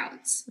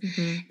workouts.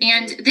 Mm-hmm.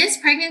 And this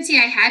pregnancy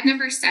I had,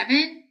 number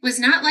 7, was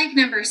not like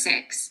number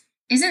 6.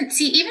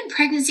 Even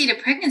pregnancy to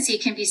pregnancy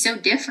can be so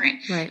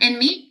different. Right. And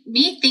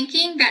me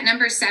thinking that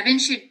number 7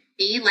 should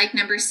be like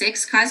number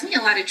 6 caused me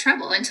a lot of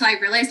trouble until I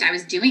realized I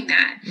was doing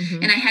that.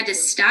 Mm-hmm. And I had to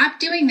stop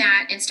doing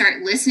that and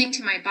start listening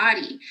to my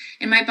body.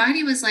 And my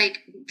body was like,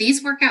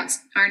 these workouts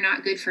are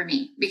not good for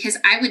me, because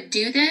I would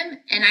do them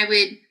and I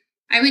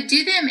would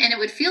do them and it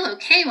would feel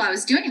okay while I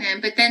was doing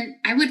them, but then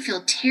I would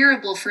feel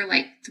terrible for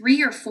like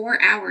 3 or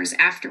 4 hours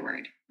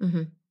afterward.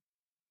 Mm-hmm.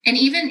 And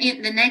even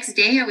the next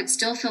day, I would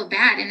still feel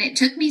bad. And it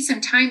took me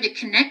some time to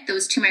connect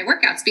those to my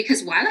workouts,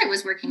 because while I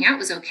was working out, it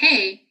was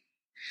okay.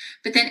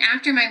 But then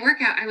after my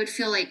workout, I would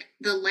feel like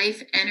the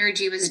life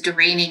energy was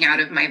draining out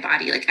of my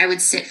body. Like I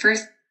would sit for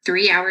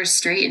 3 hours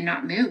straight and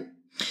not move.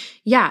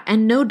 Yeah.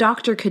 And no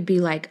doctor could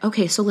be like,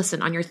 okay, so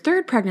listen, on your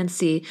 3rd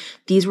pregnancy,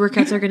 these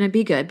workouts are going to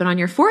be good. But on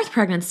your 4th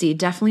pregnancy,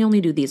 definitely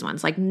only do these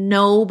ones. Like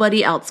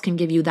nobody else can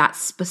give you that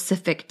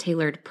specific,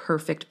 tailored,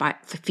 perfect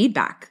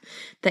feedback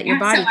that your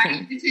body can. So I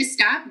had to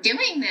stop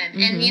doing them.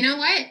 Mm-hmm. And you know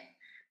what?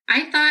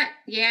 I thought,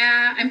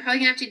 I'm probably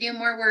gonna have to do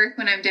more work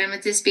when I'm done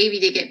with this baby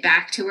to get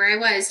back to where I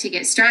was, to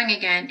get strong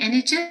again. And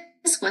it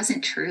just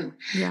wasn't true.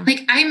 Yeah.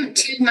 Like I'm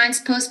 2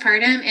 months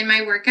postpartum and my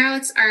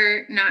workouts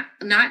are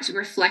not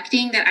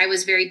reflecting that I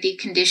was very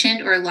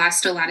deconditioned or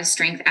lost a lot of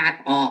strength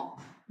at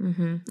all.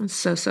 Mm-hmm. That's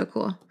so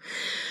cool.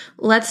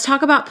 Let's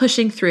talk about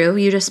pushing through.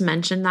 You just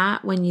mentioned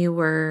that when you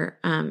were,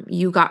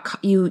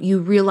 you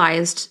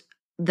realized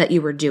that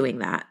you were doing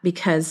that,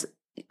 because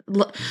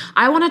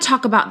I want to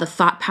talk about the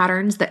thought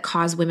patterns that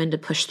cause women to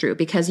push through,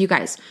 because you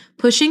guys,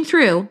 pushing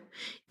through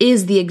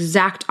is the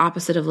exact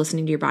opposite of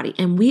listening to your body.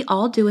 And we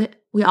all do it.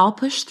 We all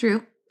push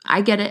through.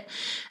 I get it.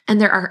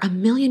 And there are a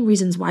million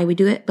reasons why we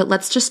do it, but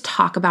let's just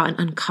talk about and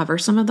uncover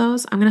some of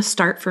those. I'm going to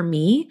start for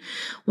me.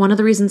 One of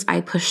the reasons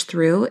I push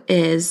through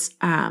is,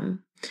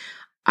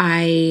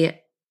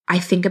 I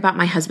think about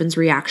my husband's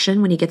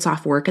reaction when he gets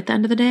off work at the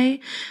end of the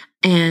day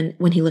and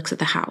when he looks at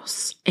the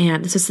house.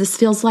 And this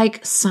feels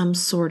like some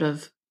sort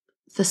of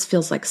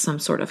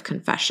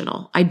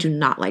confessional. I do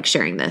not like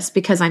sharing this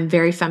because I'm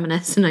very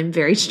feminist and I'm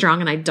very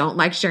strong and I don't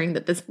like sharing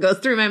that this goes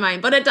through my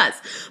mind, but it does.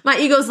 My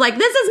ego's like,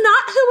 this is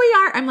not who we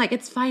are. I'm like,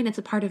 it's fine. It's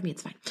a part of me.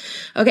 It's fine.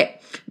 Okay.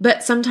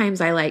 But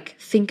sometimes I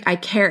think I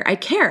care.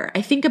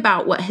 I think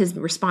about what his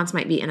response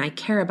might be and I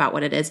care about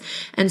what it is.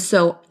 And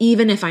so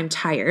even if I'm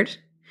tired,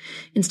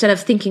 instead of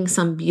thinking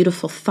some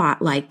beautiful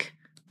thought like,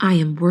 I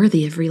am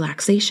worthy of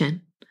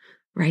relaxation,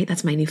 right?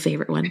 That's my new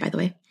favorite one, by the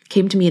way.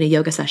 Came to me in a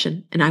yoga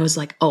session and I was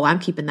like, oh, I'm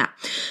keeping that.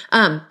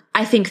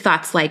 I think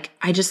thoughts like,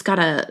 I just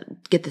gotta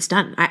get this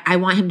done. I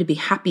want him to be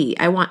happy.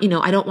 I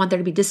don't want there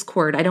to be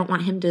discord. I don't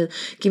want him to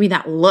give me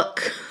that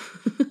look.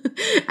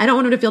 I don't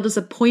want him to feel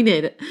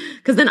disappointed,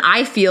 because then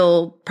I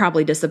feel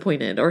probably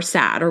disappointed or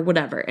sad or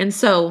whatever. And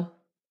so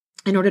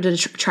in order to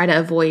try to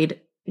avoid,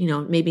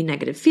 maybe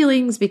negative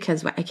feelings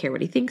because I care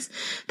what he thinks,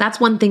 that's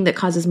one thing that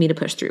causes me to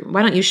push through.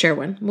 Why don't you share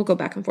one? We'll go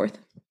back and forth.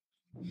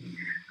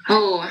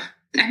 Oh,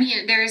 I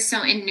mean, there's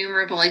so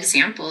innumerable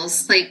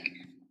examples. Like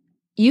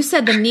you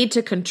said, the need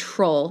to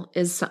control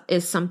is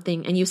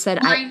something, and you said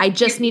I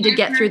just need to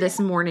get through this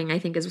morning, I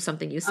think is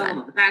something you said.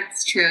 Oh,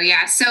 that's true.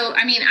 Yeah. So,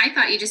 I mean, I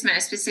thought you just meant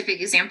a specific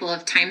example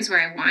of times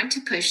where I want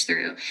to push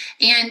through,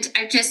 and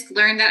I've just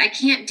learned that I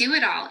can't do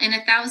it all in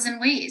 1,000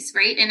 ways,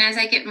 right? And as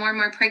I get more and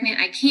more pregnant,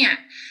 I can't.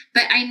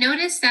 But I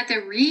noticed that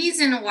the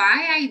reason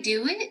why I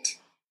do it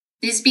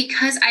is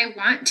because I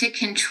want to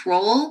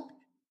control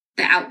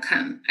the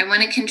outcome. I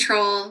want to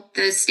control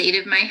the state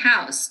of my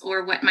house,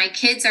 or what my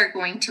kids are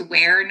going to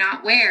wear or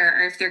not wear,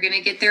 or if they're going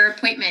to get their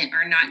appointment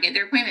or not get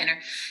their appointment, or,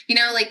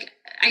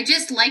 I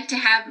just like to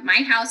have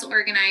my house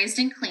organized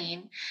and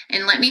clean.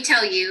 And let me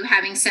tell you,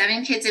 having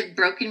 7 kids have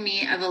broken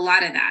me of a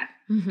lot of that.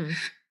 Mm-hmm.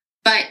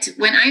 But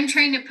when I'm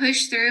trying to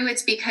push through,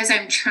 it's because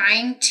I'm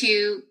trying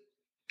to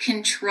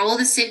control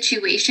the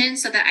situation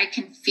so that I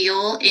can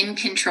feel in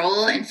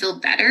control and feel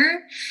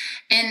better.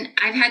 And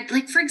I've had,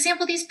 for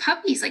example, these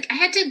puppies, I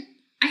had to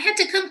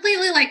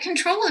completely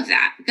control of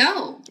that.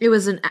 Go. It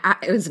was an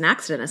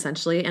accident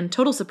essentially, and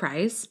total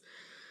surprise.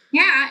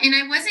 Yeah. And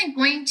I wasn't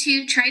going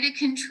to try to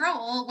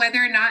control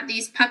whether or not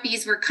these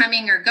puppies were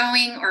coming or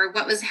going, or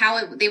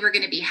how they were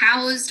going to be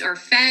housed or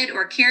fed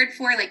or cared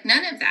for.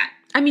 None of that.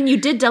 I mean, you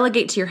did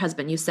delegate to your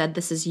husband. You said,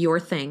 this is your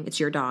thing. It's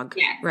your dog,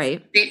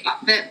 right?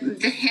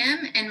 Him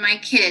and my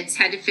kids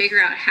had to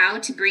figure out how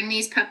to bring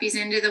these puppies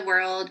into the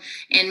world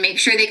and make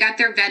sure they got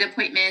their vet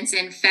appointments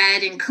and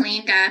fed and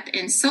cleaned up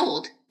and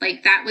sold.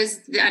 Like, that was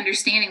the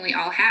understanding we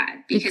all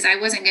had, because I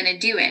wasn't going to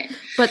do it.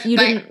 But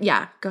didn't.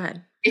 Yeah, go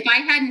ahead. If I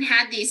hadn't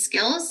had these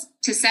skills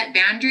to set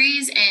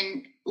boundaries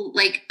and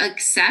like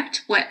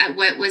accept what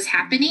was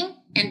happening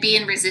and be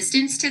in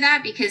resistance to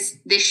that, because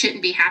this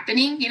shouldn't be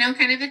happening,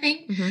 kind of a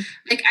thing. Mm-hmm.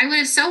 Like, I would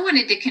have so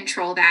wanted to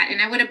control that,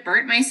 and I would have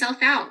burnt myself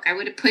out. I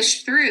would have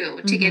pushed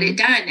through to get it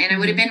done. And I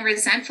would have been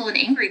resentful and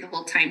angry the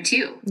whole time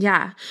too.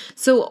 Yeah.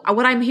 So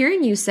what I'm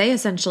hearing you say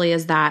essentially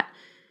is that,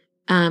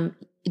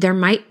 there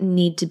might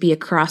need to be a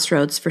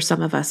crossroads for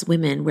some of us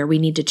women where we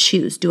need to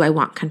choose. Do I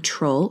want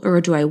control, or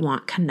do I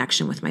want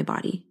connection with my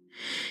body?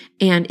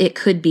 And it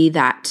could be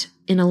that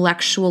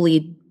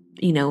intellectually,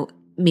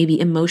 maybe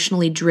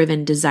emotionally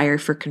driven desire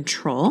for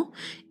control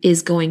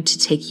is going to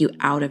take you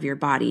out of your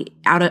body,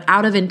 out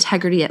of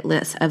integrity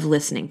of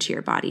listening to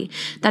your body.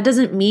 That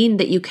doesn't mean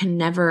that you can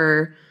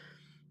never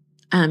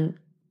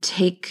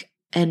take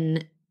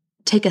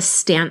a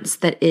stance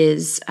that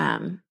is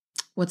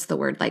what's the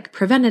word, like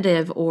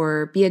preventative,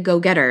 or be a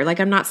go-getter. Like,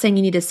 I'm not saying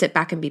you need to sit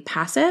back and be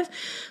passive,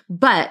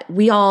 but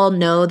we all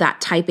know that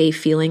type A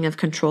feeling of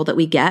control that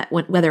we get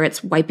whether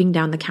it's wiping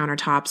down the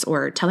countertops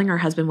or telling our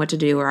husband what to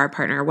do, or our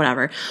partner, or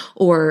whatever,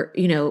 or,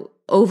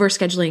 over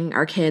scheduling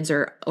our kids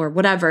or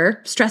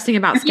whatever, stressing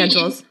about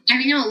schedules.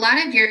 A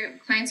lot of your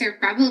clients are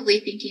probably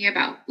thinking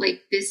about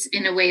like this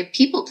in a way of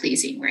people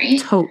pleasing, right?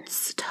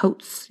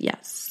 Totes.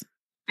 Yes.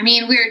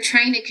 We're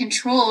trying to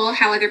control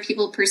how other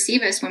people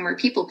perceive us when we're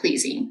people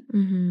pleasing.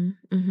 Mm-hmm,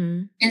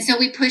 mm-hmm. And so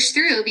we push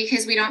through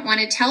because we don't want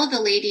to tell the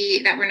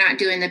lady that we're not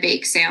doing the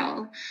bake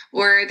sale,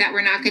 or that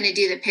we're not going to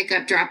do the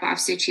pickup drop off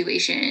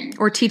situation,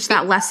 or teach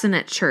that lesson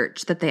at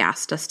church that they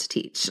asked us to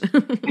teach.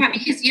 Yeah,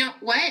 because you know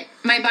what?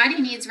 My body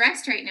needs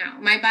rest right now.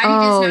 My body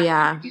does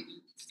not do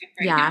stuff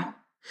right now.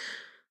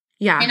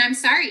 Yeah. And I'm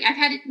sorry, I've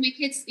had my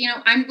kids,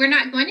 we're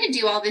not going to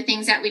do all the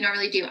things that we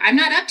normally do. I'm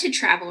not up to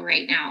travel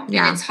right now.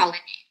 Yeah. And it's holiday.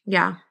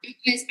 Yeah.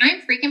 Because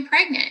I'm freaking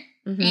pregnant,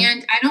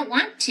 and I don't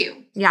want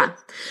to. Yeah.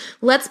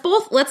 Let's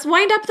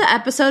wind up the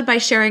episode by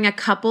sharing a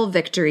couple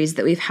victories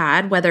that we've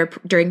had, whether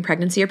during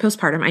pregnancy or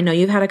postpartum. I know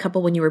you've had a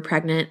couple when you were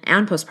pregnant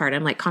and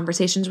postpartum, like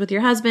conversations with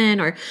your husband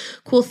or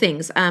cool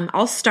things.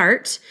 I'll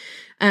start.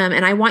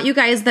 And I want you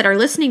guys that are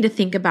listening to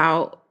think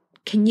about,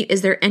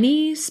 is there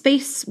any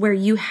space where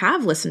you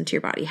have listened to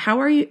your body? How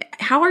are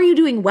you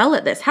doing well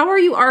at this? How are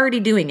you already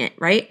doing it,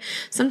 right?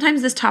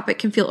 Sometimes this topic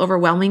can feel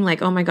overwhelming,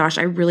 like, oh my gosh,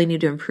 I really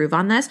need to improve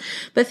on this.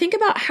 But think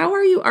about, how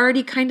are you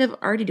already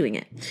doing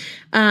it?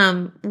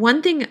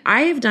 One thing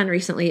I've done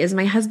recently is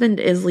my husband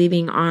is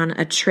leaving on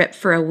a trip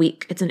for a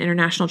week. It's an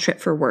international trip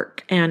for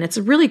work, and it's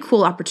a really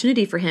cool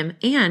opportunity for him,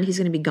 and he's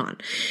going to be gone.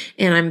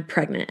 And I'm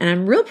pregnant, and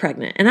I'm real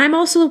pregnant. And I'm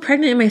also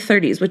pregnant in my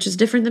 30s, which is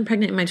different than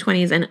pregnant in my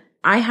 20s. And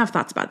I have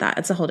thoughts about that.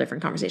 It's a whole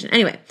different conversation.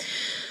 Anyway,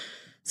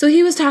 so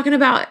he was talking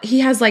about, he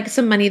has like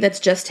some money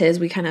that's just his.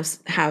 We kind of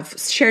have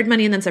shared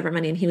money and then separate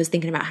money. And he was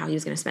thinking about how he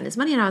was going to spend his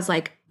money. And I was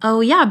like, oh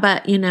yeah,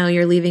 but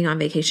you're leaving on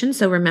vacation.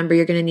 So remember,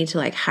 you're going to need to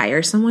like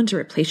hire someone to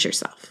replace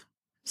yourself.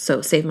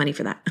 So save money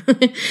for that.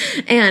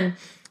 And,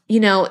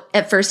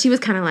 at first he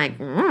was kind of like,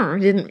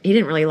 he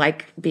didn't really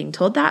like being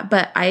told that,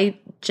 but I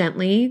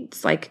gently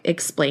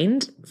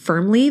explained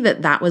firmly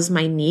that was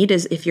my need,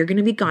 is if you're going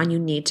to be gone, you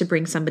need to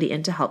bring somebody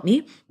in to help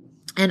me.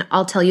 And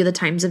I'll tell you the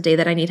times of day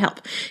that I need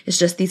help. It's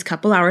just these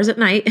couple hours at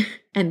night.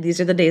 And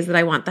these are the days that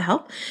I want the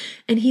help.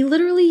 And he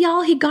literally,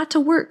 he got to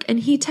work, and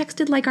he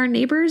texted like our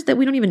neighbors that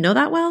we don't even know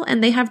that well.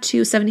 And they have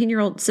two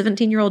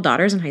 17-year-old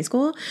daughters in high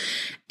school.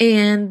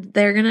 And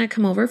they're going to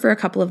come over for a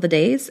couple of the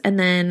days. And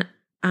then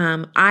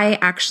I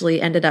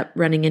actually ended up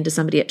running into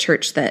somebody at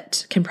church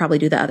that can probably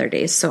do the other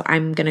days. So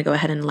I'm going to go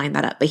ahead and line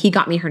that up. But he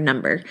got me her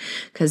number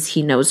because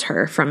he knows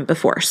her from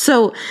before.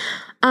 So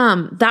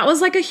that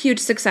was like a huge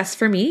success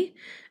for me.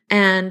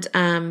 And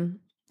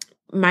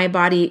my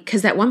body,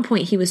 because at one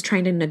point he was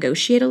trying to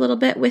negotiate a little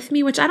bit with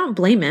me, which I don't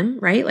blame him,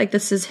 right? Like,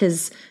 this is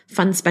his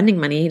fun spending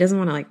money. He doesn't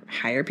want to like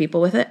hire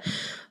people with it.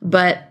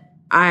 But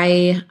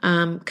I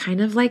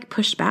kind of like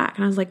pushed back,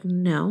 and I was like,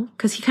 no,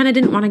 because he kind of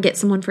didn't want to get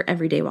someone for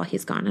every day while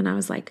he's gone. And I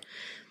was like,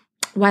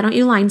 why don't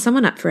you line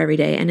someone up for every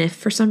day? And if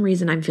for some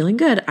reason I'm feeling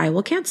good, I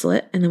will cancel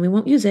it, and then we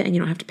won't use it, and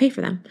you don't have to pay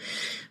for them.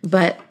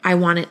 But I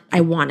want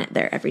it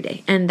there every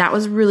day. And that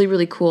was really,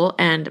 really cool.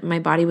 And my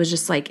body was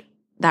just like,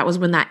 that was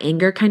when that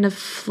anger kind of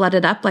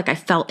flooded up. Like, I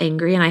felt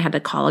angry, and I had to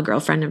call a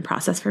girlfriend and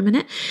process for a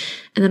minute.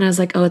 And then I was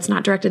like, oh, it's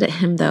not directed at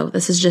him though.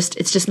 It's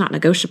just not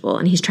negotiable.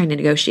 And he's trying to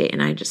negotiate.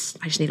 And I just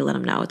need to let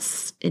him know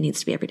it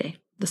needs to be every day,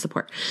 the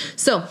support.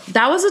 So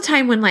that was a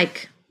time when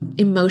like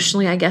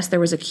emotionally, I guess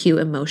there was a cue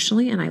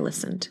emotionally, and I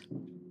listened.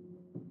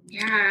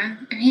 Yeah.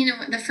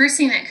 The first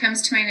thing that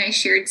comes to mind, I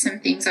shared some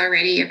things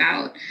already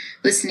about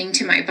listening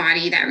to my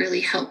body that really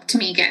helped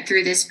me get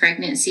through this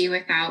pregnancy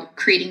without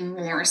creating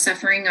more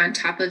suffering on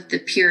top of the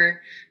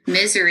pure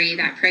misery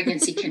that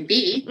pregnancy can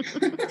be.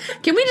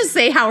 Can we just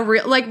say how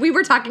real, like we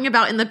were talking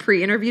about in the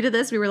pre-interview to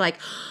this, we were like,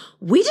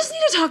 we just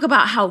need to talk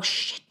about how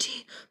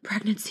shitty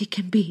pregnancy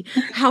can be,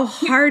 how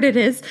hard it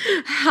is,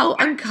 how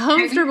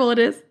uncomfortable it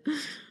is.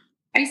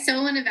 I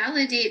so want to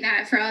validate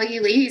that for all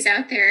you ladies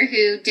out there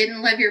who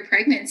didn't love your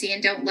pregnancy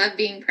and don't love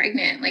being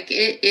pregnant. Like,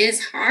 it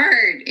is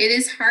hard. It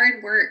is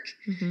hard work.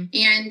 Mm-hmm.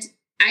 And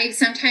I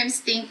sometimes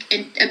think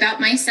about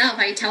myself.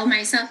 I tell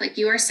myself, like,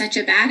 you are such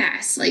a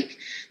badass, like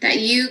that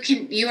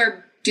you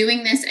are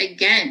doing this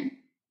again.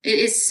 It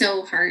is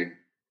so hard.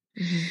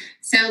 Mm-hmm.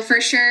 So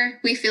for sure,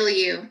 we feel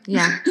you.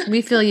 Yeah,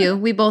 we feel you.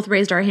 We both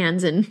raised our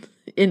hands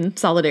in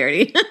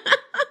solidarity.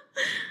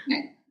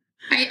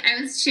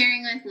 I was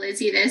sharing with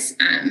Lizzie this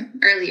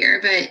earlier,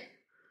 but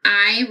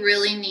I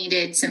really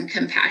needed some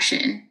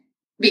compassion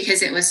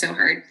because it was so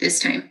hard this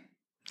time.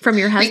 From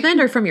your husband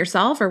or from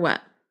yourself or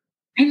what?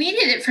 I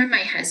needed it from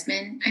my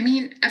husband. I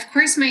mean, of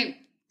course, my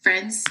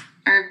friends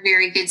are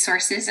very good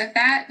sources of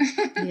that.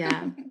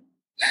 Yeah.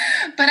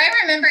 But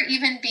I remember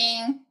even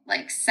being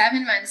like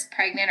 7 months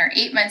pregnant or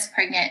 8 months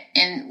pregnant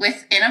in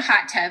a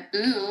hot tub.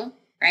 Ooh,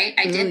 right?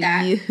 I did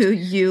that.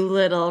 You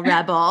little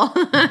rebel.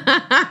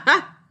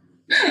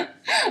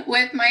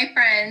 With my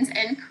friends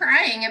and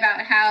crying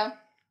about how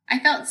I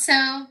felt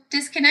so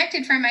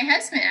disconnected from my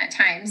husband at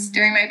times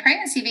during my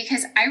pregnancy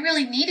because I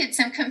really needed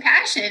some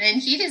compassion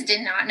and he just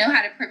did not know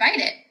how to provide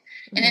it.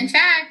 Mm-hmm. And in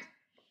fact,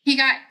 he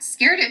got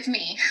scared of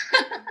me.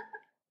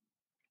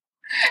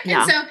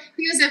 And so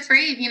he was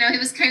afraid, he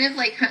was kind of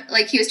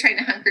like he was trying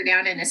to hunker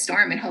down in a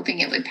storm and hoping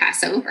it would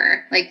pass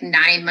over, like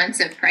 9 months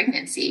of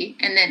pregnancy.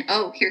 And then,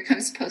 oh, here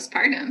comes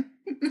postpartum.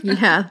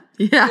 Yeah.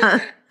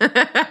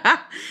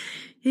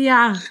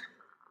 Yeah.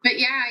 But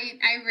yeah,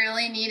 I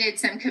really needed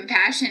some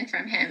compassion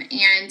from him,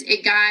 and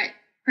it got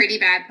pretty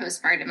bad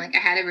postpartum. Like, I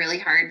had a really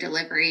hard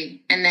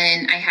delivery, and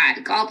then I had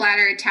a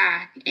gallbladder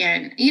attack,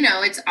 and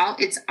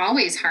it's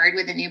always hard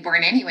with a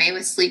newborn anyway,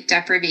 with sleep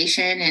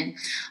deprivation and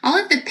all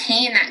of the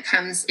pain that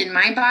comes in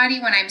my body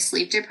when I'm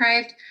sleep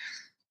deprived,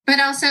 but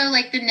also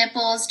like the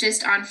nipples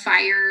just on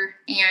fire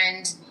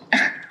and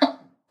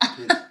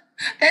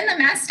then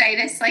the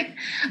mastitis. Like,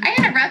 I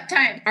had a rough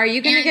time. Are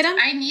you going to get him?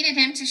 I needed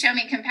him to show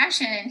me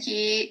compassion, and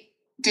he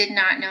did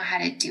not know how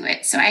to do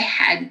it. So I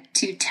had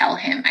to tell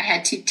him. I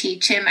had to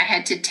teach him. I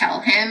had to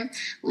tell him,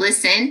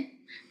 listen,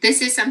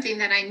 this is something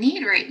that I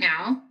need right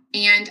now,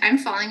 and I'm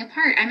falling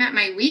apart. I'm at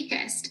my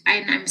weakest,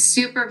 and I'm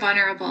super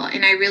vulnerable,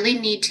 and I really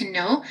need to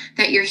know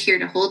that you're here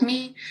to hold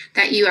me,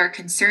 that you are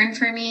concerned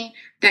for me,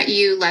 that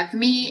you love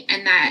me,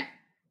 and that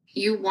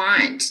you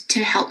want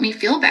to help me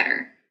feel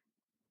better.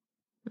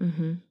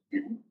 Mm-hmm.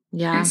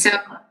 Yeah.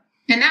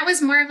 And that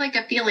was more of like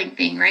a feeling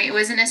thing, right? It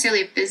wasn't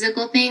necessarily a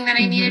physical thing that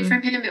I needed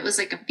from him. It was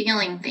like a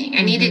feeling thing.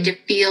 I needed to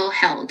feel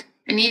held.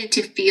 I needed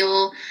to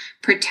feel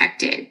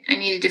protected. I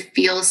needed to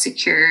feel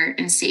secure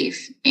and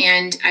safe.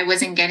 And I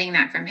wasn't getting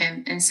that from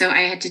him. And so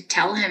I had to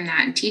tell him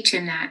that and teach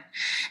him that.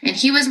 And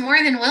he was more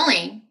than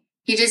willing.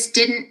 He just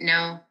didn't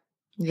know.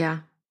 Yeah.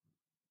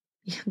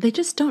 They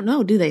just don't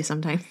know, do they,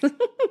 sometimes?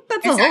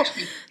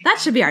 That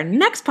should be our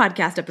next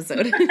podcast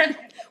episode.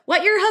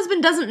 What your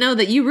husband doesn't know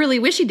that you really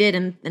wish he did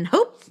and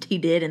hoped he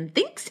did and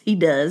thinks he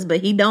does,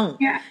 but he don't.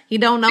 Yeah. He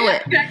don't know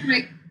it.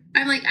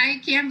 I'm like, I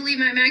can't believe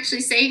I'm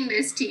actually saying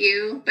this to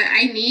you, but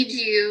I need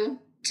you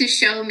to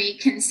show me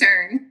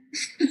concern.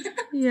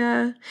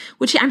 Yeah.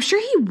 Which I'm sure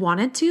he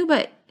wanted to,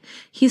 but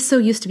he's so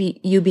used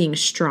to you being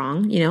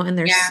strong, and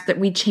there's that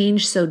we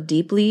change so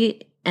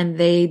deeply, and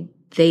they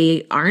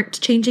aren't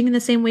changing in the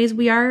same ways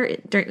we are.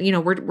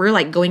 We're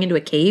like going into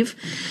a cave.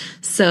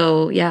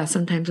 So yeah,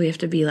 sometimes we have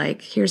to be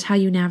like, here's how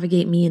you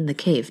navigate me in the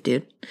cave,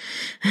 dude.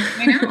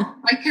 I know,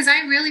 because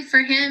I really, for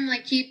him,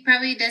 like, he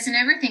probably doesn't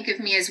ever think of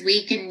me as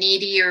weak and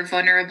needy or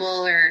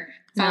vulnerable or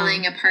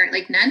falling apart.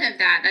 Like, none of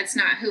that. That's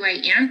not who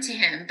I am to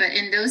him. But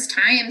in those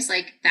times,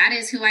 like, that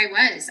is who I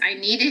was. I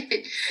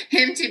needed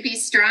him to be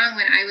strong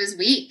when I was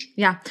weak.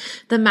 Yeah.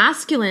 The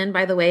masculine,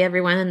 by the way,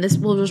 everyone, and this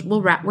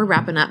we're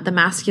wrapping up. The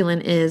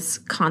masculine is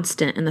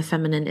constant and the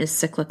feminine is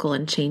cyclical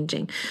and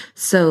changing.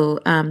 So,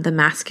 the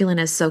masculine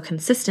is so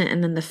consistent,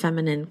 and then the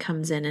feminine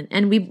comes in,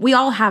 and we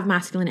all have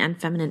masculine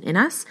and feminine in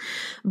us.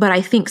 But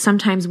I think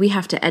sometimes we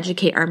have to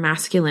educate our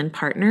masculine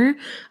partner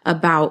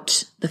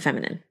about the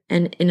feminine.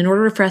 And in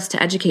order for us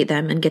to educate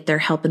them and get their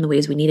help in the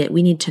ways we need it,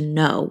 we need to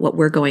know what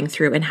we're going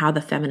through and how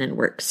the feminine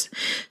works.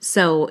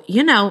 So,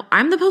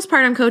 I'm the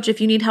postpartum coach if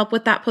you need help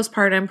with that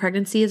postpartum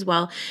pregnancy as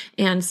well.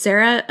 And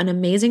Sarah, an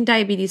amazing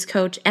diabetes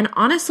coach, and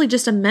honestly,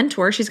 just a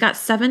mentor. She's got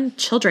 7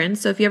 children.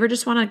 So if you ever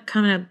just want to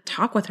kind of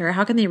talk with her,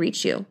 how can they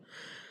reach you?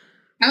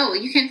 Oh,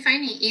 you can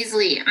find me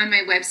easily on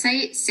my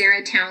website,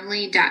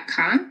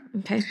 sarahtownley.com.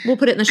 Okay. We'll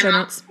put it in the show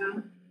notes.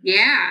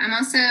 I'm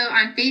also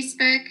on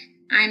Facebook.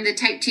 I'm the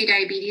type 2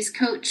 diabetes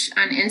coach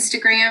on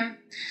Instagram.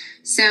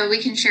 So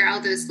we can share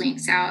all those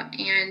links out.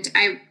 And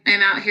I'm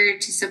out here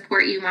to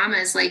support you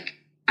mamas. Like,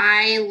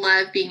 I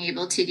love being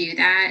able to do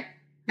that.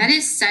 That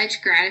is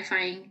such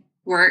gratifying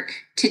work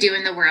to do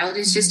in the world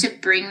is just to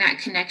bring that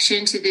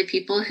connection to the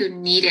people who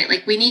need it.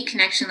 Like we need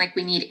connection, like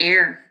we need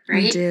air,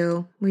 right?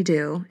 We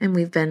do. And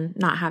we've been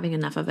not having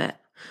enough of it.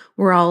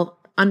 We're all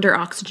under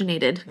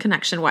oxygenated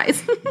connection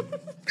wise.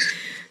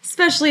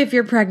 Especially if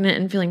you're pregnant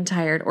and feeling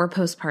tired or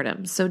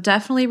postpartum. So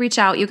definitely reach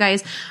out, you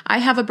guys. I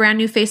have a brand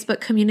new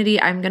Facebook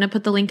community. I'm going to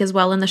put the link as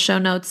well in the show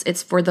notes.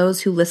 It's for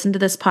those who listen to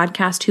this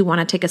podcast who want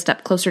to take a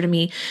step closer to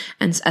me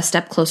and a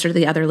step closer to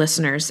the other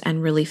listeners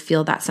and really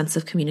feel that sense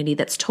of community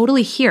that's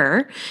totally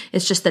here.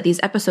 It's just that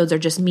these episodes are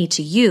just me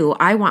to you.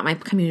 I want my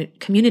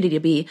community to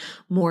be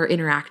more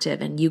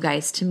interactive and you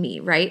guys to me,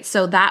 right?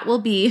 So that will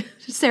be,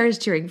 Sarah's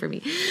cheering for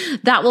me.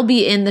 That will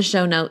be in the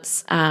show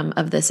notes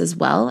of this as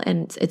well.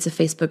 And it's a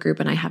Facebook group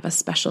and I have a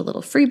special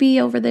little freebie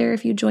over there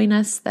if you join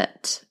us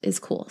that is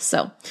cool.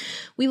 So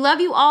we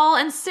love you all.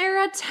 And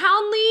Sarah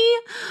Townley,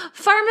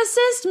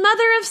 pharmacist,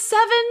 mother of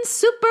 7,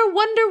 super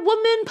Wonder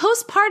Woman,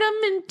 postpartum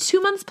and 2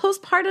 months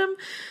postpartum.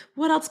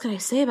 What else could I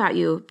say about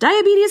you?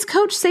 Diabetes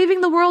coach, saving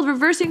the world,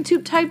 reversing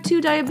type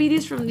 2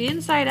 diabetes from the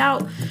inside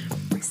out,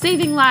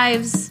 saving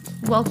lives.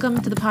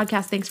 Welcome to the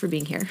podcast. Thanks for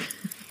being here.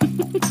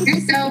 You're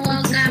so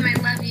welcome. I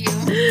love you.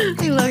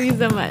 I love you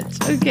so much.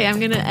 Okay, I'm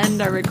going to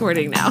end our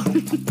recording now.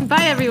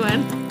 Bye,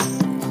 everyone.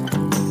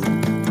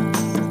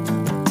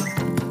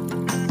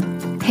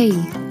 Hey,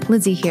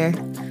 Lizzie here.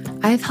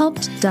 I've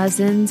helped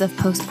dozens of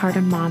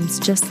postpartum moms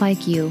just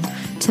like you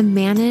to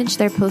manage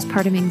their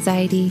postpartum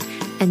anxiety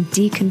and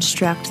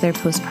deconstruct their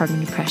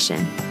postpartum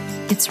depression.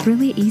 It's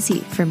really easy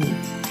for me.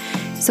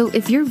 So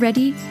if you're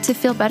ready to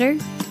feel better,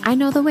 I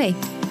know the way.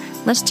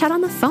 Let's chat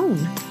on the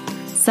phone.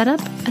 Set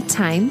up a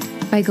time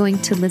by going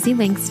to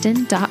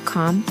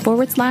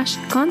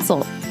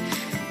LizzieLangston.com/consult.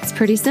 It's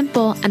pretty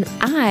simple, and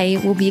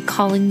I will be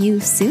calling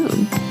you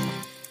soon.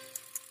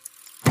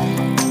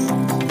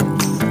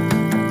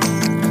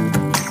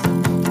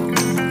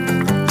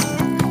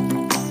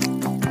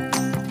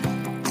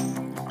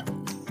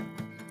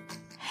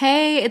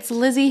 Hey, it's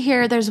Lizzie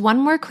here. There's one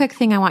more quick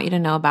thing I want you to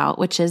know about,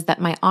 which is that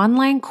my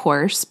online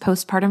course,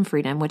 Postpartum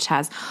Freedom, which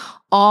has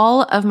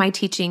all of my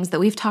teachings that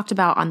we've talked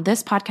about on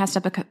this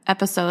podcast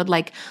episode,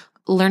 like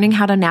learning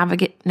how to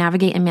navigate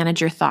and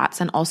manage your thoughts,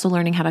 and also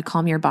learning how to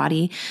calm your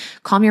body,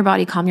 calm your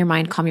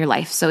mind, calm your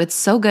life. So it's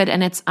so good.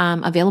 And it's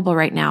available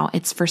right now.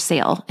 It's for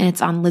sale and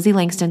it's on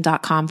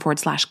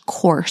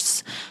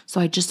LizzieLangston.com/course. So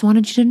I just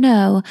wanted you to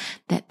know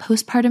that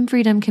Postpartum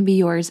Freedom can be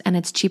yours and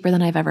it's cheaper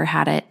than I've ever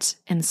had it.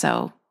 And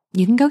so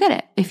you can go get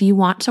it if you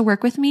want to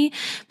work with me,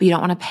 but you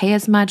don't want to pay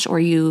as much, or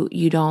you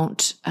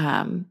don't,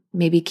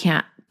 maybe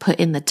can't put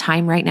in the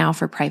time right now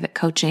for private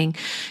coaching,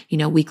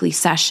 weekly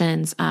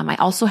sessions. I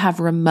also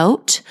have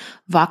remote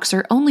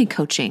Voxer only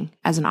coaching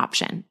as an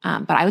option.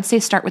 But I would say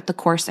start with the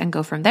course and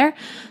go from there.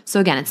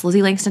 So again, it's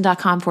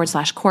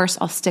LizzieLangston.com/course.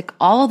 I'll stick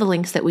all of the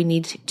links that we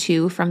need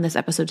to from this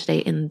episode today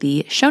in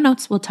the show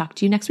notes. We'll talk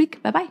to you next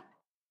week. Bye-bye.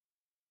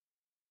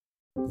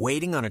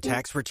 Waiting on a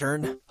tax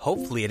return?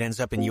 Hopefully it ends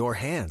up in your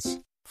hands.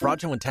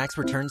 Fraudulent tax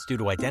returns due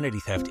to identity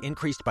theft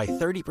increased by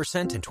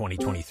 30% in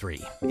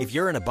 2023. If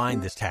you're in a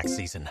bind this tax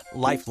season,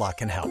 LifeLock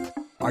can help.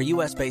 Our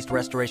U.S.-based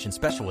restoration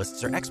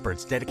specialists are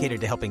experts dedicated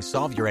to helping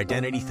solve your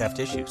identity theft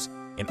issues.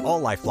 And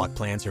all LifeLock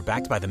plans are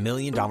backed by the $1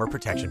 Million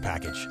Protection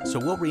Package. So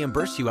we'll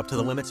reimburse you up to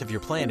the limits of your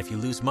plan if you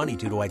lose money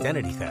due to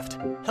identity theft.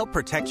 Help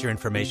protect your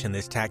information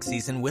this tax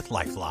season with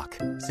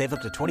LifeLock. Save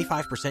up to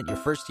 25% your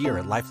first year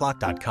at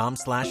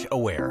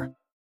LifeLock.com/aware.